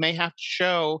restaurant, or you may have to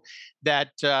show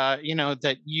that,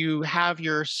 that you have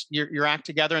your act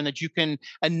together and that you can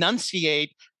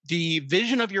enunciate the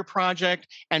vision of your project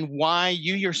and why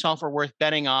you yourself are worth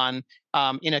betting on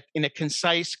in a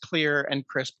concise, clear, and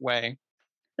crisp way.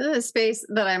 This is a space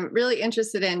that I'm really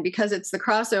interested in because it's the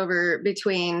crossover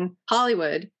between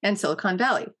Hollywood and Silicon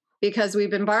Valley. Because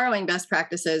we've been borrowing best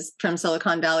practices from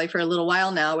Silicon Valley for a little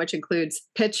while now, which includes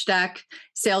pitch deck,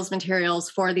 sales materials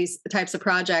for these types of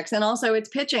projects. And also it's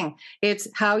pitching. It's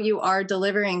how you are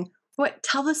delivering What?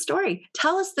 Tell the story.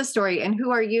 Tell us the story. And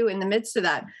who are you in the midst of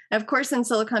that? And of course, in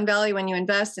Silicon Valley, when you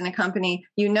invest in a company,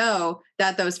 you know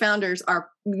that those founders are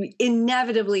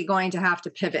inevitably going to have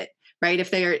to pivot, right? If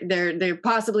they're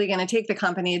possibly going to take the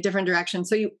company a different direction.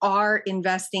 So you are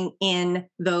investing in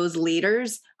those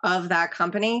leaders of that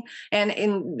company. And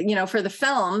for the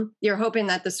film, you're hoping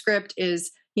that the script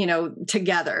is,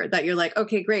 together, that you're like,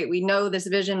 okay, great. We know this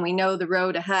vision. We know the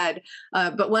road ahead.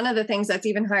 But one of the things that's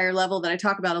even higher level that I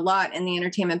talk about a lot in the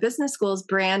entertainment business school is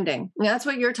branding. And that's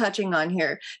what you're touching on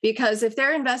here, because if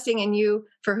they're investing in you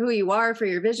for who you are, for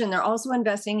your vision, they're also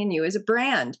investing in you as a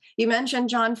brand. You mentioned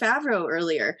Jon Favreau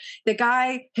earlier. The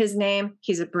guy, his name,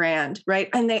 he's a brand, right?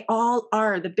 And they all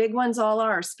are. The big ones all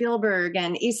are. Spielberg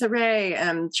and Issa Rae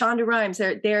and Shonda Rhimes.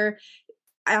 They're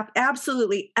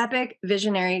absolutely epic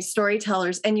visionary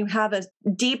storytellers, and you have a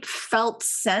deep felt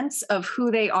sense of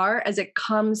who they are as it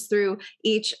comes through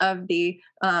each of the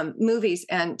movies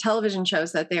and television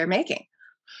shows that they are making.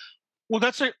 Well,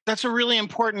 that's a really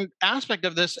important aspect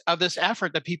of this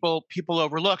effort that people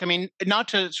overlook. I mean, not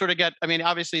to sort of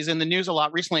obviously is in the news a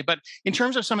lot recently, but in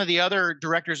terms of some of the other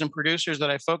directors and producers that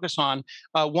I focus on,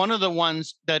 one of the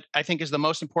ones that I think is the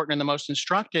most important and the most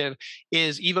instructive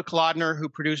is Eva Kolodner, who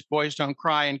produced Boys Don't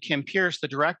Cry, and Kim Pierce, the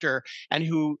director, and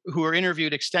who are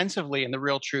interviewed extensively in The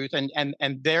Real Truth,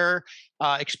 and their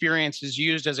experience is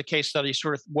used as a case study,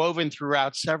 sort of woven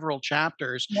throughout several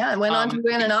chapters. Yeah, and went on to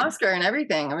win an Oscar and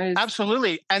everything. I mean, absolutely.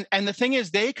 And the thing is,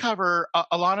 they cover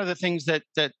a lot of the things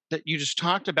that you just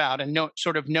talked about, and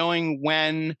sort of knowing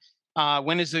when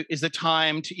is the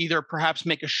time to either perhaps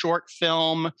make a short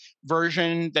film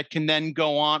version that can then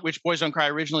go on, which Boys Don't Cry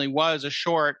originally was a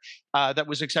short that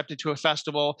was accepted to a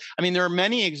festival. I mean, there are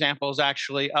many examples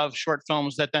actually of short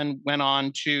films that then went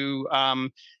on to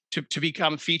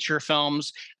become feature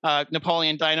films.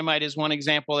 Napoleon Dynamite is one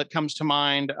example that comes to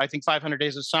mind. I think 500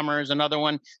 Days of Summer is another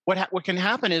one. What can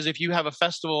happen is if you have a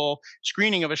festival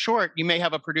screening of a short, you may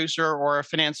have a producer or a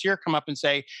financier come up and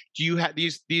say, "Do you have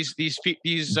these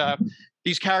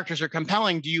characters are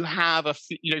compelling? Do you have a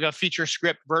feature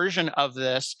script version of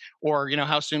this? Or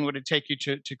how soon would it take you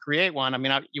to create one? I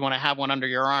mean, you want to have one under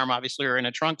your arm, obviously, or in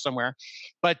a trunk somewhere.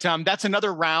 But that's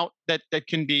another route that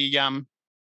can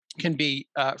be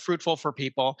fruitful for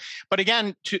people. But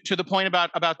again, to the point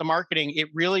about the marketing, it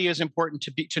really is important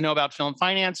to know about film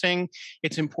financing.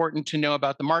 It's important to know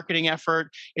about the marketing effort.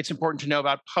 It's important to know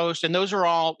about post. And those are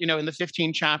all, in the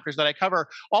 15 chapters that I cover.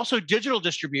 Also digital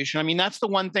distribution. I mean, that's the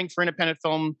one thing for independent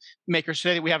filmmakers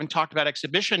today that we haven't talked about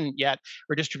exhibition yet,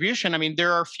 or distribution. I mean,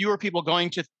 there are fewer people going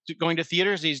to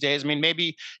theaters these days. I mean,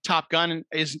 maybe Top Gun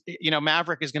is,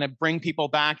 Maverick is going to bring people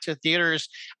back to theaters,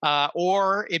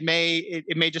 or it may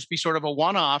just be sort of a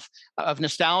one-off of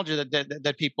nostalgia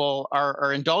that people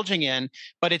are indulging in,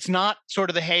 but it's not sort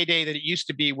of the heyday that it used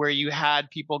to be, where you had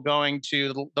people going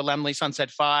to the Laemmle Sunset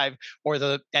 5 or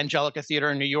the Angelica Theater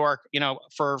in New York,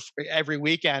 for every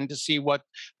weekend to see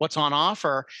what's on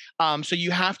offer. So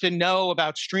you have to know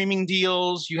about streaming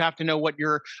deals. You have to know what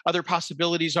your other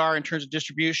possibilities are in terms of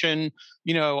distribution.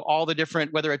 All the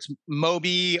different, whether it's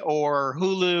Mobi or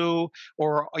Hulu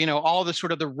or all the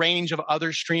sort of the range of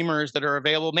other streamers that are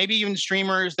available. Maybe even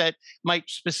streamers that might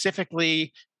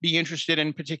specifically be interested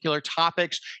in particular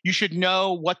topics. You should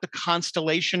know what the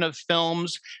constellation of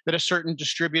films that a certain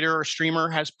distributor or streamer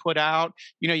has put out.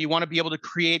 You want to be able to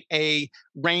create a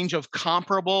range of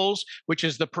comparables, which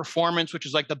is the performance, which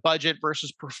is like the budget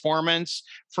versus performance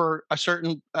for a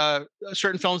certain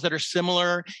films that are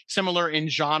similar in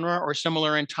genre or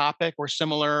similar in topic or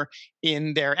similar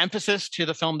in their emphasis to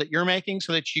the film that you're making,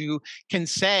 so that you can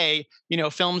say,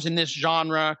 films in this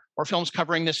genre or films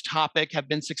covering this topic have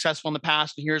been successful in the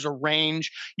past, and here's a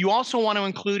range. You also want to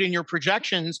include in your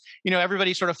projections,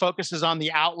 everybody sort of focuses on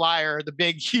the outlier, the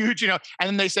big, huge, and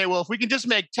then they say, well, if we can just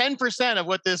make 10% of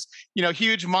what this,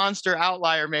 huge monster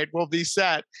outlier made, we'll be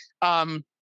set.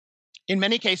 In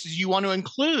many cases, you want to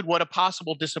include what a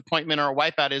possible disappointment or a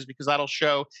wipeout is, because that'll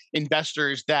show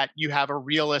investors that you have a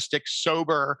realistic,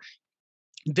 sober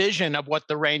vision of what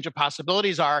the range of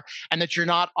possibilities are, and that you're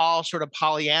not all sort of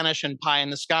Pollyannish and pie in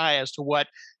the sky as to what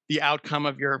the outcome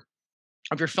of your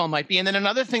film might be. And then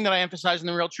another thing that I emphasize in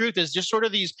The Real Truth is just sort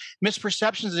of these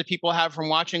misperceptions that people have from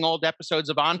watching old episodes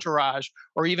of Entourage,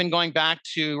 or even going back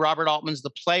to Robert Altman's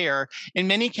The Player. In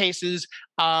many cases,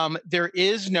 there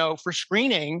is no, for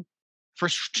screening, for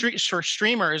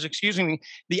streamers,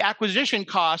 the acquisition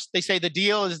cost, they say the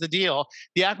deal is the deal.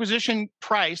 The acquisition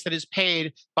price that is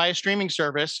paid by a streaming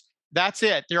service, that's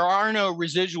it. There are no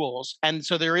residuals. And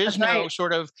so there is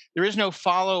no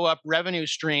follow-up revenue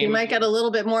stream. You might get a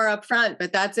little bit more upfront,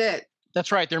 but that's it.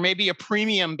 That's right. There may be a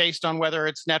premium based on whether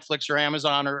it's Netflix or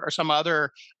Amazon or some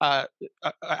other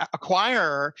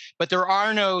acquirer, but there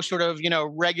are no sort of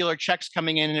regular checks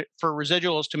coming in for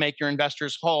residuals to make your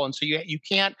investors whole. And so you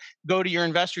can't go to your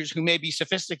investors who may be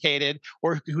sophisticated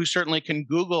or who certainly can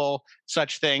Google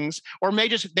such things, or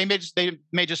they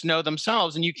may just know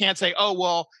themselves. And you can't say, oh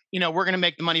well, we're going to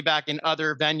make the money back in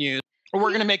other venues. Or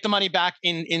we're going to make the money back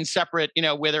in separate,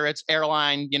 whether it's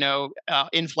airline,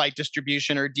 in-flight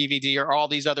distribution or DVD or all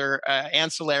these other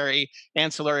ancillary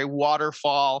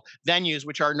waterfall venues,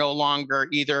 which are no longer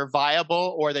either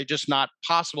viable or they're just not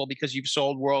possible because you've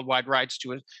sold worldwide rights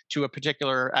to a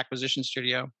particular acquisition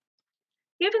studio.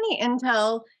 Do you have any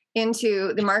intel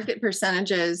into the market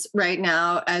percentages right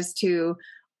now as to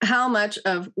how much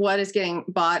of what is getting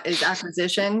bought is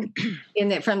acquisition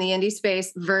from the indie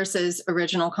space versus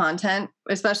original content,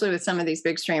 especially with some of these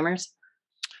big streamers?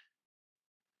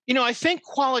 I think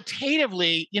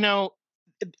qualitatively, the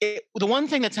one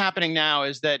thing that's happening now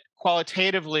is that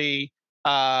qualitatively,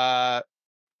 the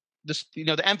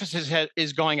emphasis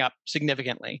is going up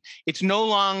significantly. It's no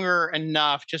longer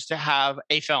enough just to have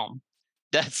a film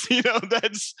that's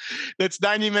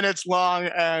 90 minutes long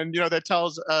and that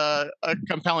tells a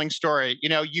compelling story.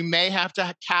 You may have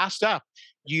to cast up,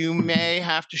 you may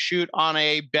have to shoot on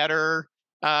a better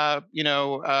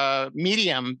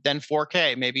medium than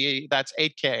 4K. Maybe that's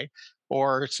 8K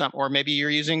or maybe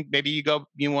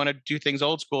you want to do things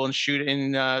old school and shoot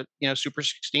in Super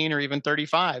 16 or even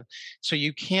 35. So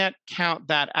you can't count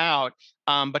that out.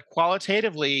 But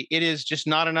qualitatively, it is just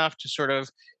not enough to sort of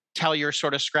tell your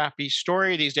sort of scrappy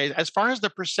story these days. As far as the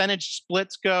percentage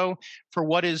splits go for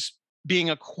what is being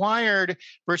acquired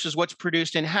versus what's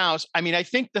produced in-house, I mean, I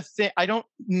think I don't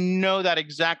know that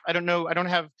exact. I'm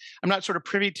not sort of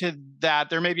privy to that.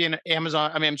 There may be there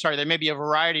may be a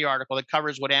Variety article that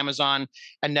covers what Amazon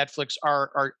and Netflix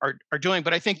are doing.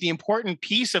 But I think the important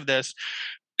piece of this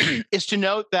is to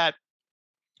note that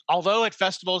although at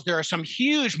festivals there are some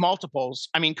huge multiples,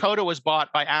 I mean, Coda was bought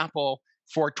by Apple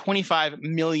for $25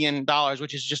 million,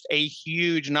 which is just a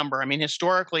huge number. I mean,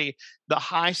 historically, the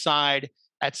high side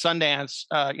at Sundance,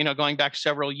 going back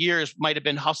several years, might have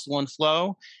been Hustle and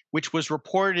Flow, which was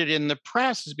reported in the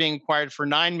press as being acquired for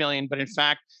 $9 million, but in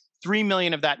fact, $3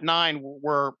 million of that $9 million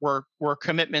were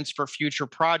commitments for future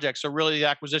projects. So really, the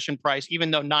acquisition price,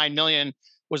 even though $9 million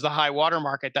was the high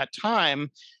watermark at that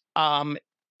time,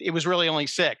 it was really only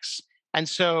 $6 million. And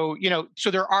so,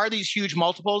 so there are these huge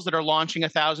multiples that are launching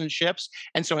 1,000 ships.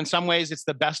 And so in some ways it's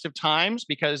the best of times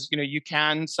because, you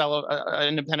can sell an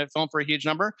independent film for a huge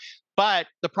number. But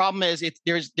the problem is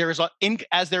as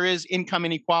there is income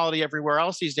inequality everywhere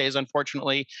else these days,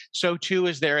 unfortunately, so too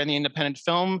is there in the independent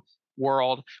film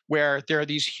world where there are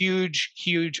these huge,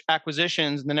 huge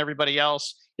acquisitions and then everybody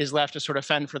else is left to sort of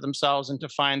fend for themselves and to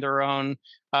find their own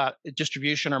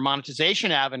distribution or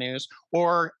monetization avenues.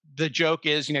 Or the joke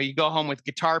is, you go home with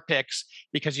guitar picks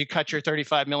because you cut your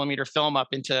 35 millimeter film up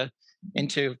into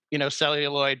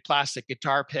celluloid plastic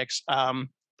guitar picks.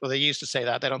 Well, they used to say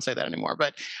that. They don't say that anymore.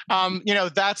 But,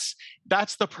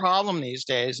 that's the problem these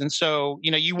days. And so,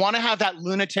 you want to have that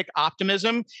lunatic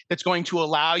optimism that's going to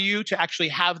allow you to actually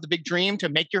have the big dream to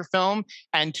make your film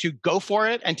and to go for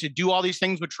it and to do all these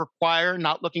things which require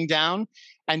not looking down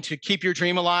and to keep your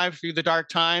dream alive through the dark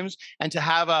times and to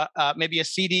have maybe a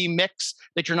CD mix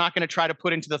that you're not going to try to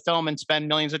put into the film and spend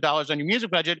millions of dollars on your music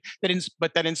budget,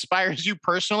 but that inspires you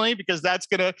personally, because that's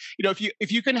going to,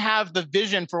 if you can have the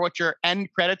vision for what your end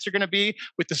credits are going to be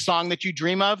with the song that you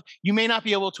dream of, you may not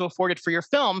be able to afford it for your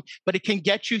film, but it can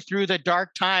get you through the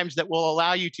dark times that will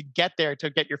allow you to get there, to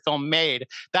get your film made.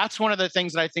 That's one of the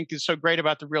things that I think is so great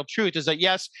about The Real Truth is that,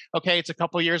 yes, okay, it's a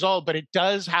couple of years old, but it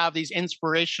does have these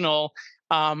inspirational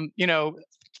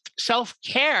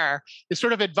self-care, is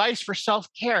sort of advice for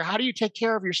self-care. How do you take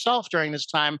care of yourself during this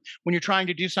time when you're trying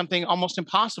to do something almost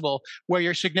impossible, where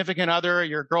your significant other,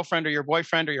 your girlfriend or your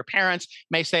boyfriend or your parents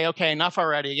may say, okay, enough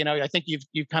already. I think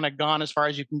you've kind of gone as far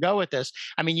as you can go with this.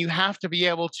 I mean, you have to be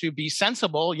able to be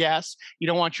sensible. Yes, you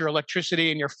don't want your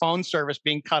electricity and your phone service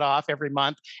being cut off every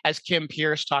month, as Kim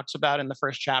Pierce talks about in the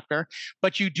first chapter,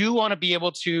 but you do want to be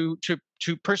able to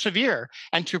persevere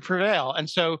and to prevail. And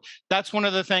so that's one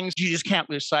of the things you just can't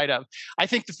lose sight of. I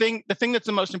think the thing that's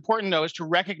the most important, though, is to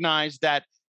recognize that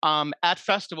at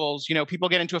festivals, people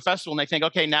get into a festival and they think,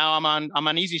 okay, now I'm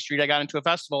on Easy Street, I got into a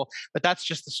festival, but that's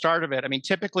just the start of it. I mean,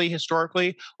 typically,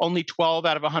 historically, only 12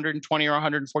 out of 120 or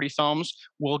 140 films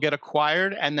will get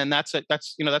acquired. And then that's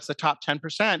the top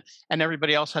 10%, and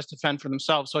everybody else has to fend for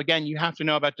themselves. So again, you have to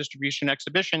know about distribution and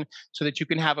exhibition so that you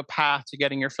can have a path to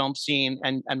getting your film seen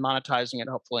and monetizing it,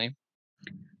 hopefully.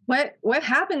 What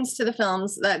happens to the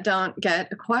films that don't get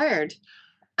acquired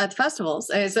at the festivals?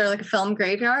 Is there like a film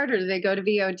graveyard, or do they go to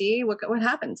VOD? What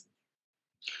happens?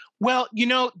 Well,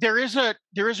 there is a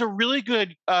really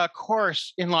good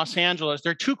course in Los Angeles.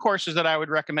 There are two courses that I would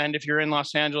recommend if you're in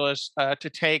Los Angeles to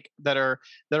take that are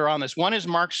on this. One is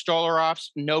Mark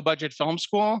Stolaroff's No Budget Film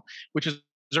School, which is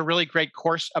a really great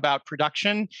course about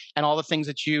production and all the things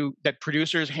that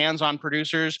producers, hands-on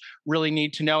producers, really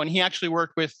need to know. And he actually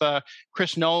worked with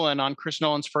Chris Nolan on Chris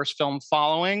Nolan's first film,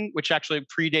 Following, which actually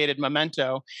predated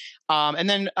Memento. And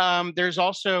then there's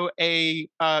also a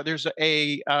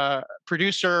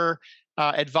producer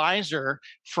advisor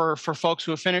for folks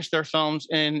who have finished their films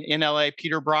in LA,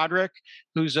 Peter Broderick,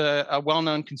 who's a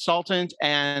well-known consultant,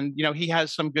 and he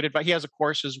has some good advice. He has a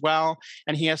course as well,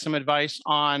 and he has some advice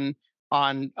on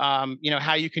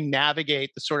how you can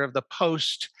navigate the sort of the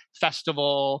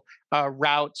post-festival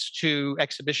routes to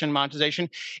exhibition monetization.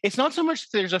 It's not so much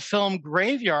that there's a film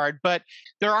graveyard, but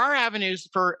there are avenues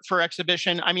for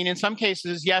exhibition. I mean, in some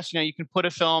cases, yes, you can put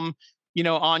a film,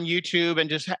 on YouTube and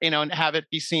just, and have it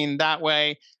be seen that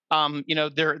way.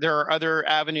 There are other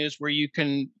avenues where you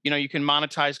can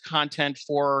monetize content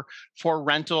for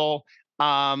rental.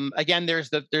 Again, there's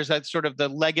that sort of the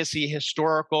legacy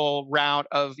historical route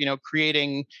of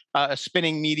creating a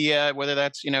spinning media, whether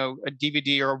that's a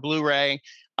DVD or a Blu-ray,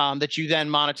 that you then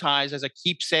monetize as a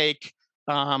keepsake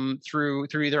through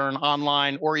either an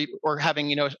online or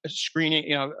having a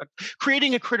screening,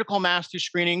 creating a critical mass through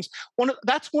screenings.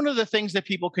 That's one of the things that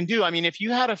people can do. I mean, if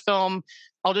you had a film,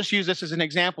 I'll just use this as an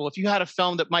example. If you had a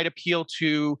film that might appeal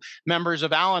to members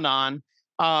of Al-Anon,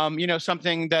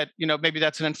 something that, maybe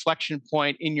that's an inflection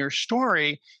point in your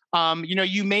story,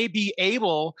 you may be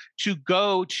able to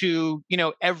go to,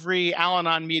 every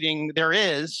Al-Anon meeting there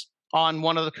is on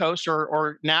one of the coasts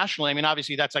or nationally. I mean,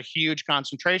 obviously that's a huge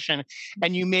concentration,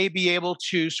 and you may be able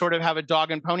to sort of have a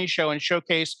dog and pony show and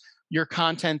showcase your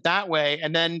content that way.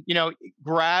 And then,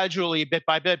 gradually, bit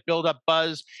by bit, build up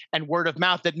buzz and word of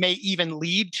mouth that may even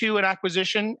lead to an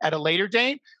acquisition at a later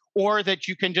date. Or that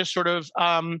you can just sort of,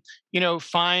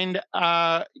 find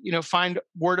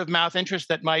word of mouth interest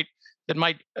that might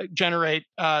generate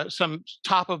some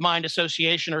top of mind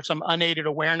association or some unaided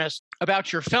awareness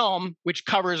about your film, which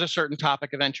covers a certain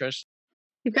topic of interest.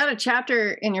 You've got a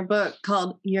chapter in your book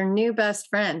called Your New Best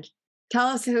Friend. Tell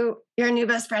us who your new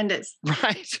best friend is.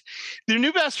 Right. The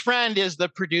new best friend is the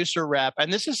producer rep.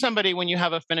 And this is somebody, when you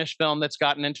have a finished film that's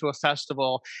gotten into a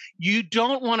festival, you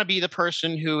don't want to be the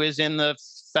person who is in the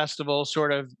festival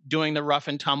sort of doing the rough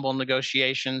and tumble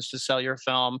negotiations to sell your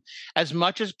film. As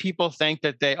much as people think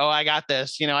that I got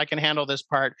this, I can handle this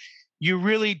part. You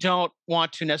really don't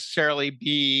want to necessarily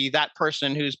be that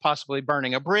person who's possibly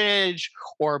burning a bridge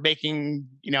or making,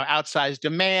 outsized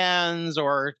demands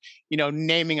or,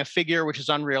 naming a figure which is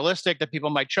unrealistic that people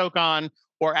might choke on,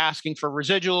 or asking for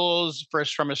residuals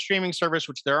from a streaming service,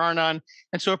 which there are none.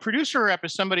 And so a producer rep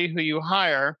is somebody who you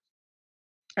hire,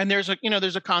 and there's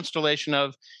a constellation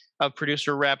of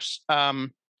producer reps.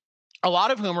 A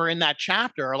lot of whom are in that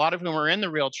chapter, a lot of whom are in The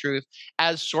Real Truth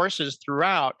as sources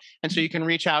throughout. And so you can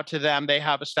reach out to them. They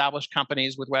have established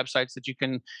companies with websites that you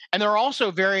can, and they're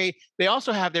also they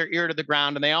also have their ear to the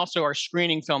ground, and they also are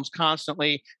screening films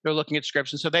constantly. They're looking at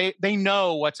scripts. And so they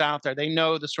know what's out there. They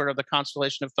know the sort of the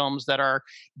constellation of films that are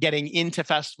getting into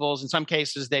festivals. In some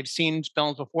cases, they've seen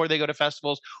films before they go to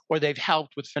festivals, or they've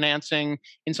helped with financing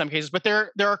in some cases. But there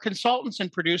are consultants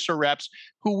and producer reps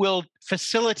who will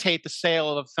facilitate the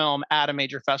sale of a film at a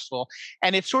major festival.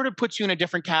 And it sort of puts you in a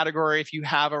different category if you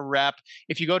have a rep.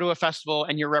 If you go to a festival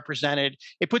and you're represented,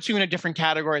 it puts you in a different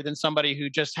category than somebody who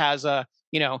just has a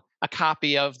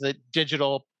copy of the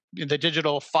digital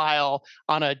file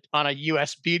on a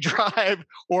USB drive,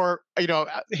 or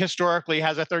historically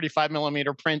has a 35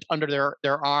 millimeter print under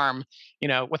their arm,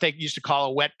 what they used to call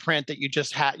a wet print that you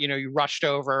just had, you rushed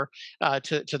over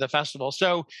to the festival.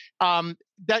 So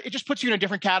that it just puts you in a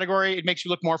different category. It makes you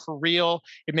look more for real.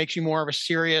 It makes you more of a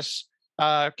serious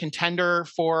contender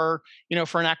for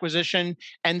an acquisition.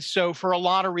 And so for a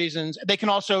lot of reasons, they can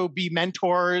also be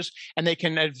mentors, and they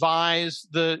can advise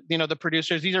the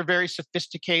producers. These are very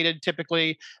sophisticated,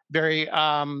 typically very,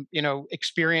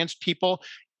 experienced people.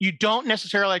 You don't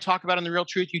necessarily, I talk about in The Real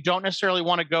Truth, you don't necessarily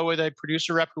want to go with a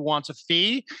producer rep who wants a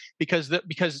fee, because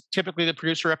typically the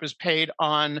producer rep is paid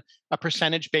on a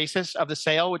percentage basis of the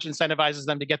sale, which incentivizes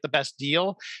them to get the best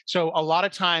deal. So a lot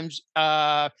of times,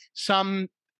 some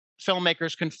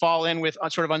filmmakers can fall in with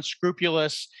sort of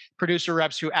unscrupulous producer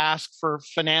reps who ask for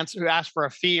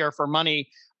a fee or for money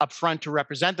upfront to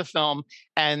represent the film,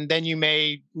 and then you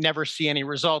may never see any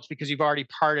results because you've already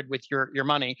parted with your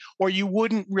money, or you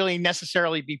wouldn't really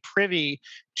necessarily be privy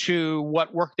to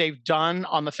what work they've done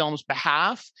on the film's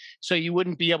behalf. So you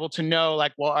wouldn't be able to know,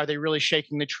 like, well, are they really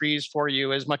shaking the trees for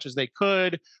you as much as they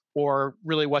could, or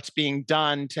really what's being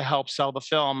done to help sell the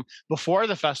film before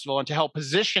the festival and to help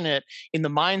position it in the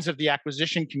minds of the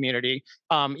acquisition community,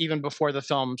 even before the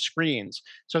film screens.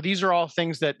 So these are all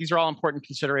important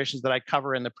considerations that I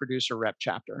cover in the producer rep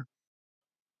chapter.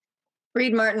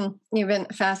 Reed Martin, you've been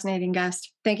a fascinating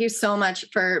guest. Thank you so much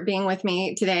for being with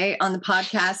me today on the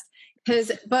podcast.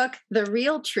 His book, The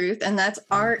Real Truth, and that's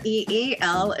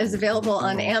REEL, is available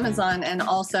on Amazon and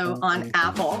also on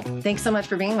Apple. Thanks so much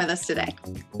for being with us today.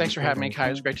 Thanks for having me, Kai. It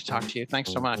was great to talk to you.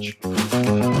 Thanks so much.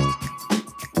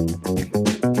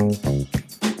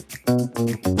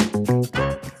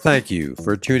 Thank you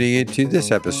for tuning into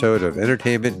this episode of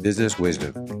Entertainment Business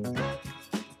Wisdom.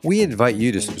 We invite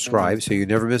you to subscribe so you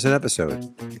never miss an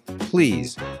episode.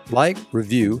 Please like,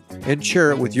 review, and share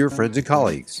it with your friends and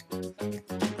colleagues.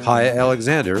 Kaya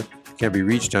Alexander can be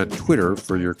reached on Twitter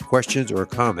for your questions or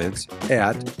comments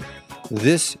at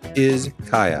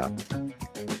ThisIsKaya.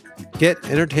 Get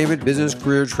entertainment business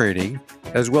career training,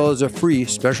 as well as a free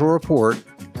special report,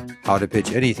 How to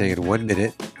Pitch Anything in 1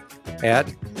 Minute, at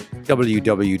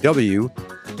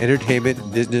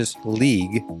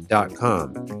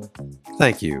www.entertainmentbusinessleague.com.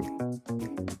 Thank you.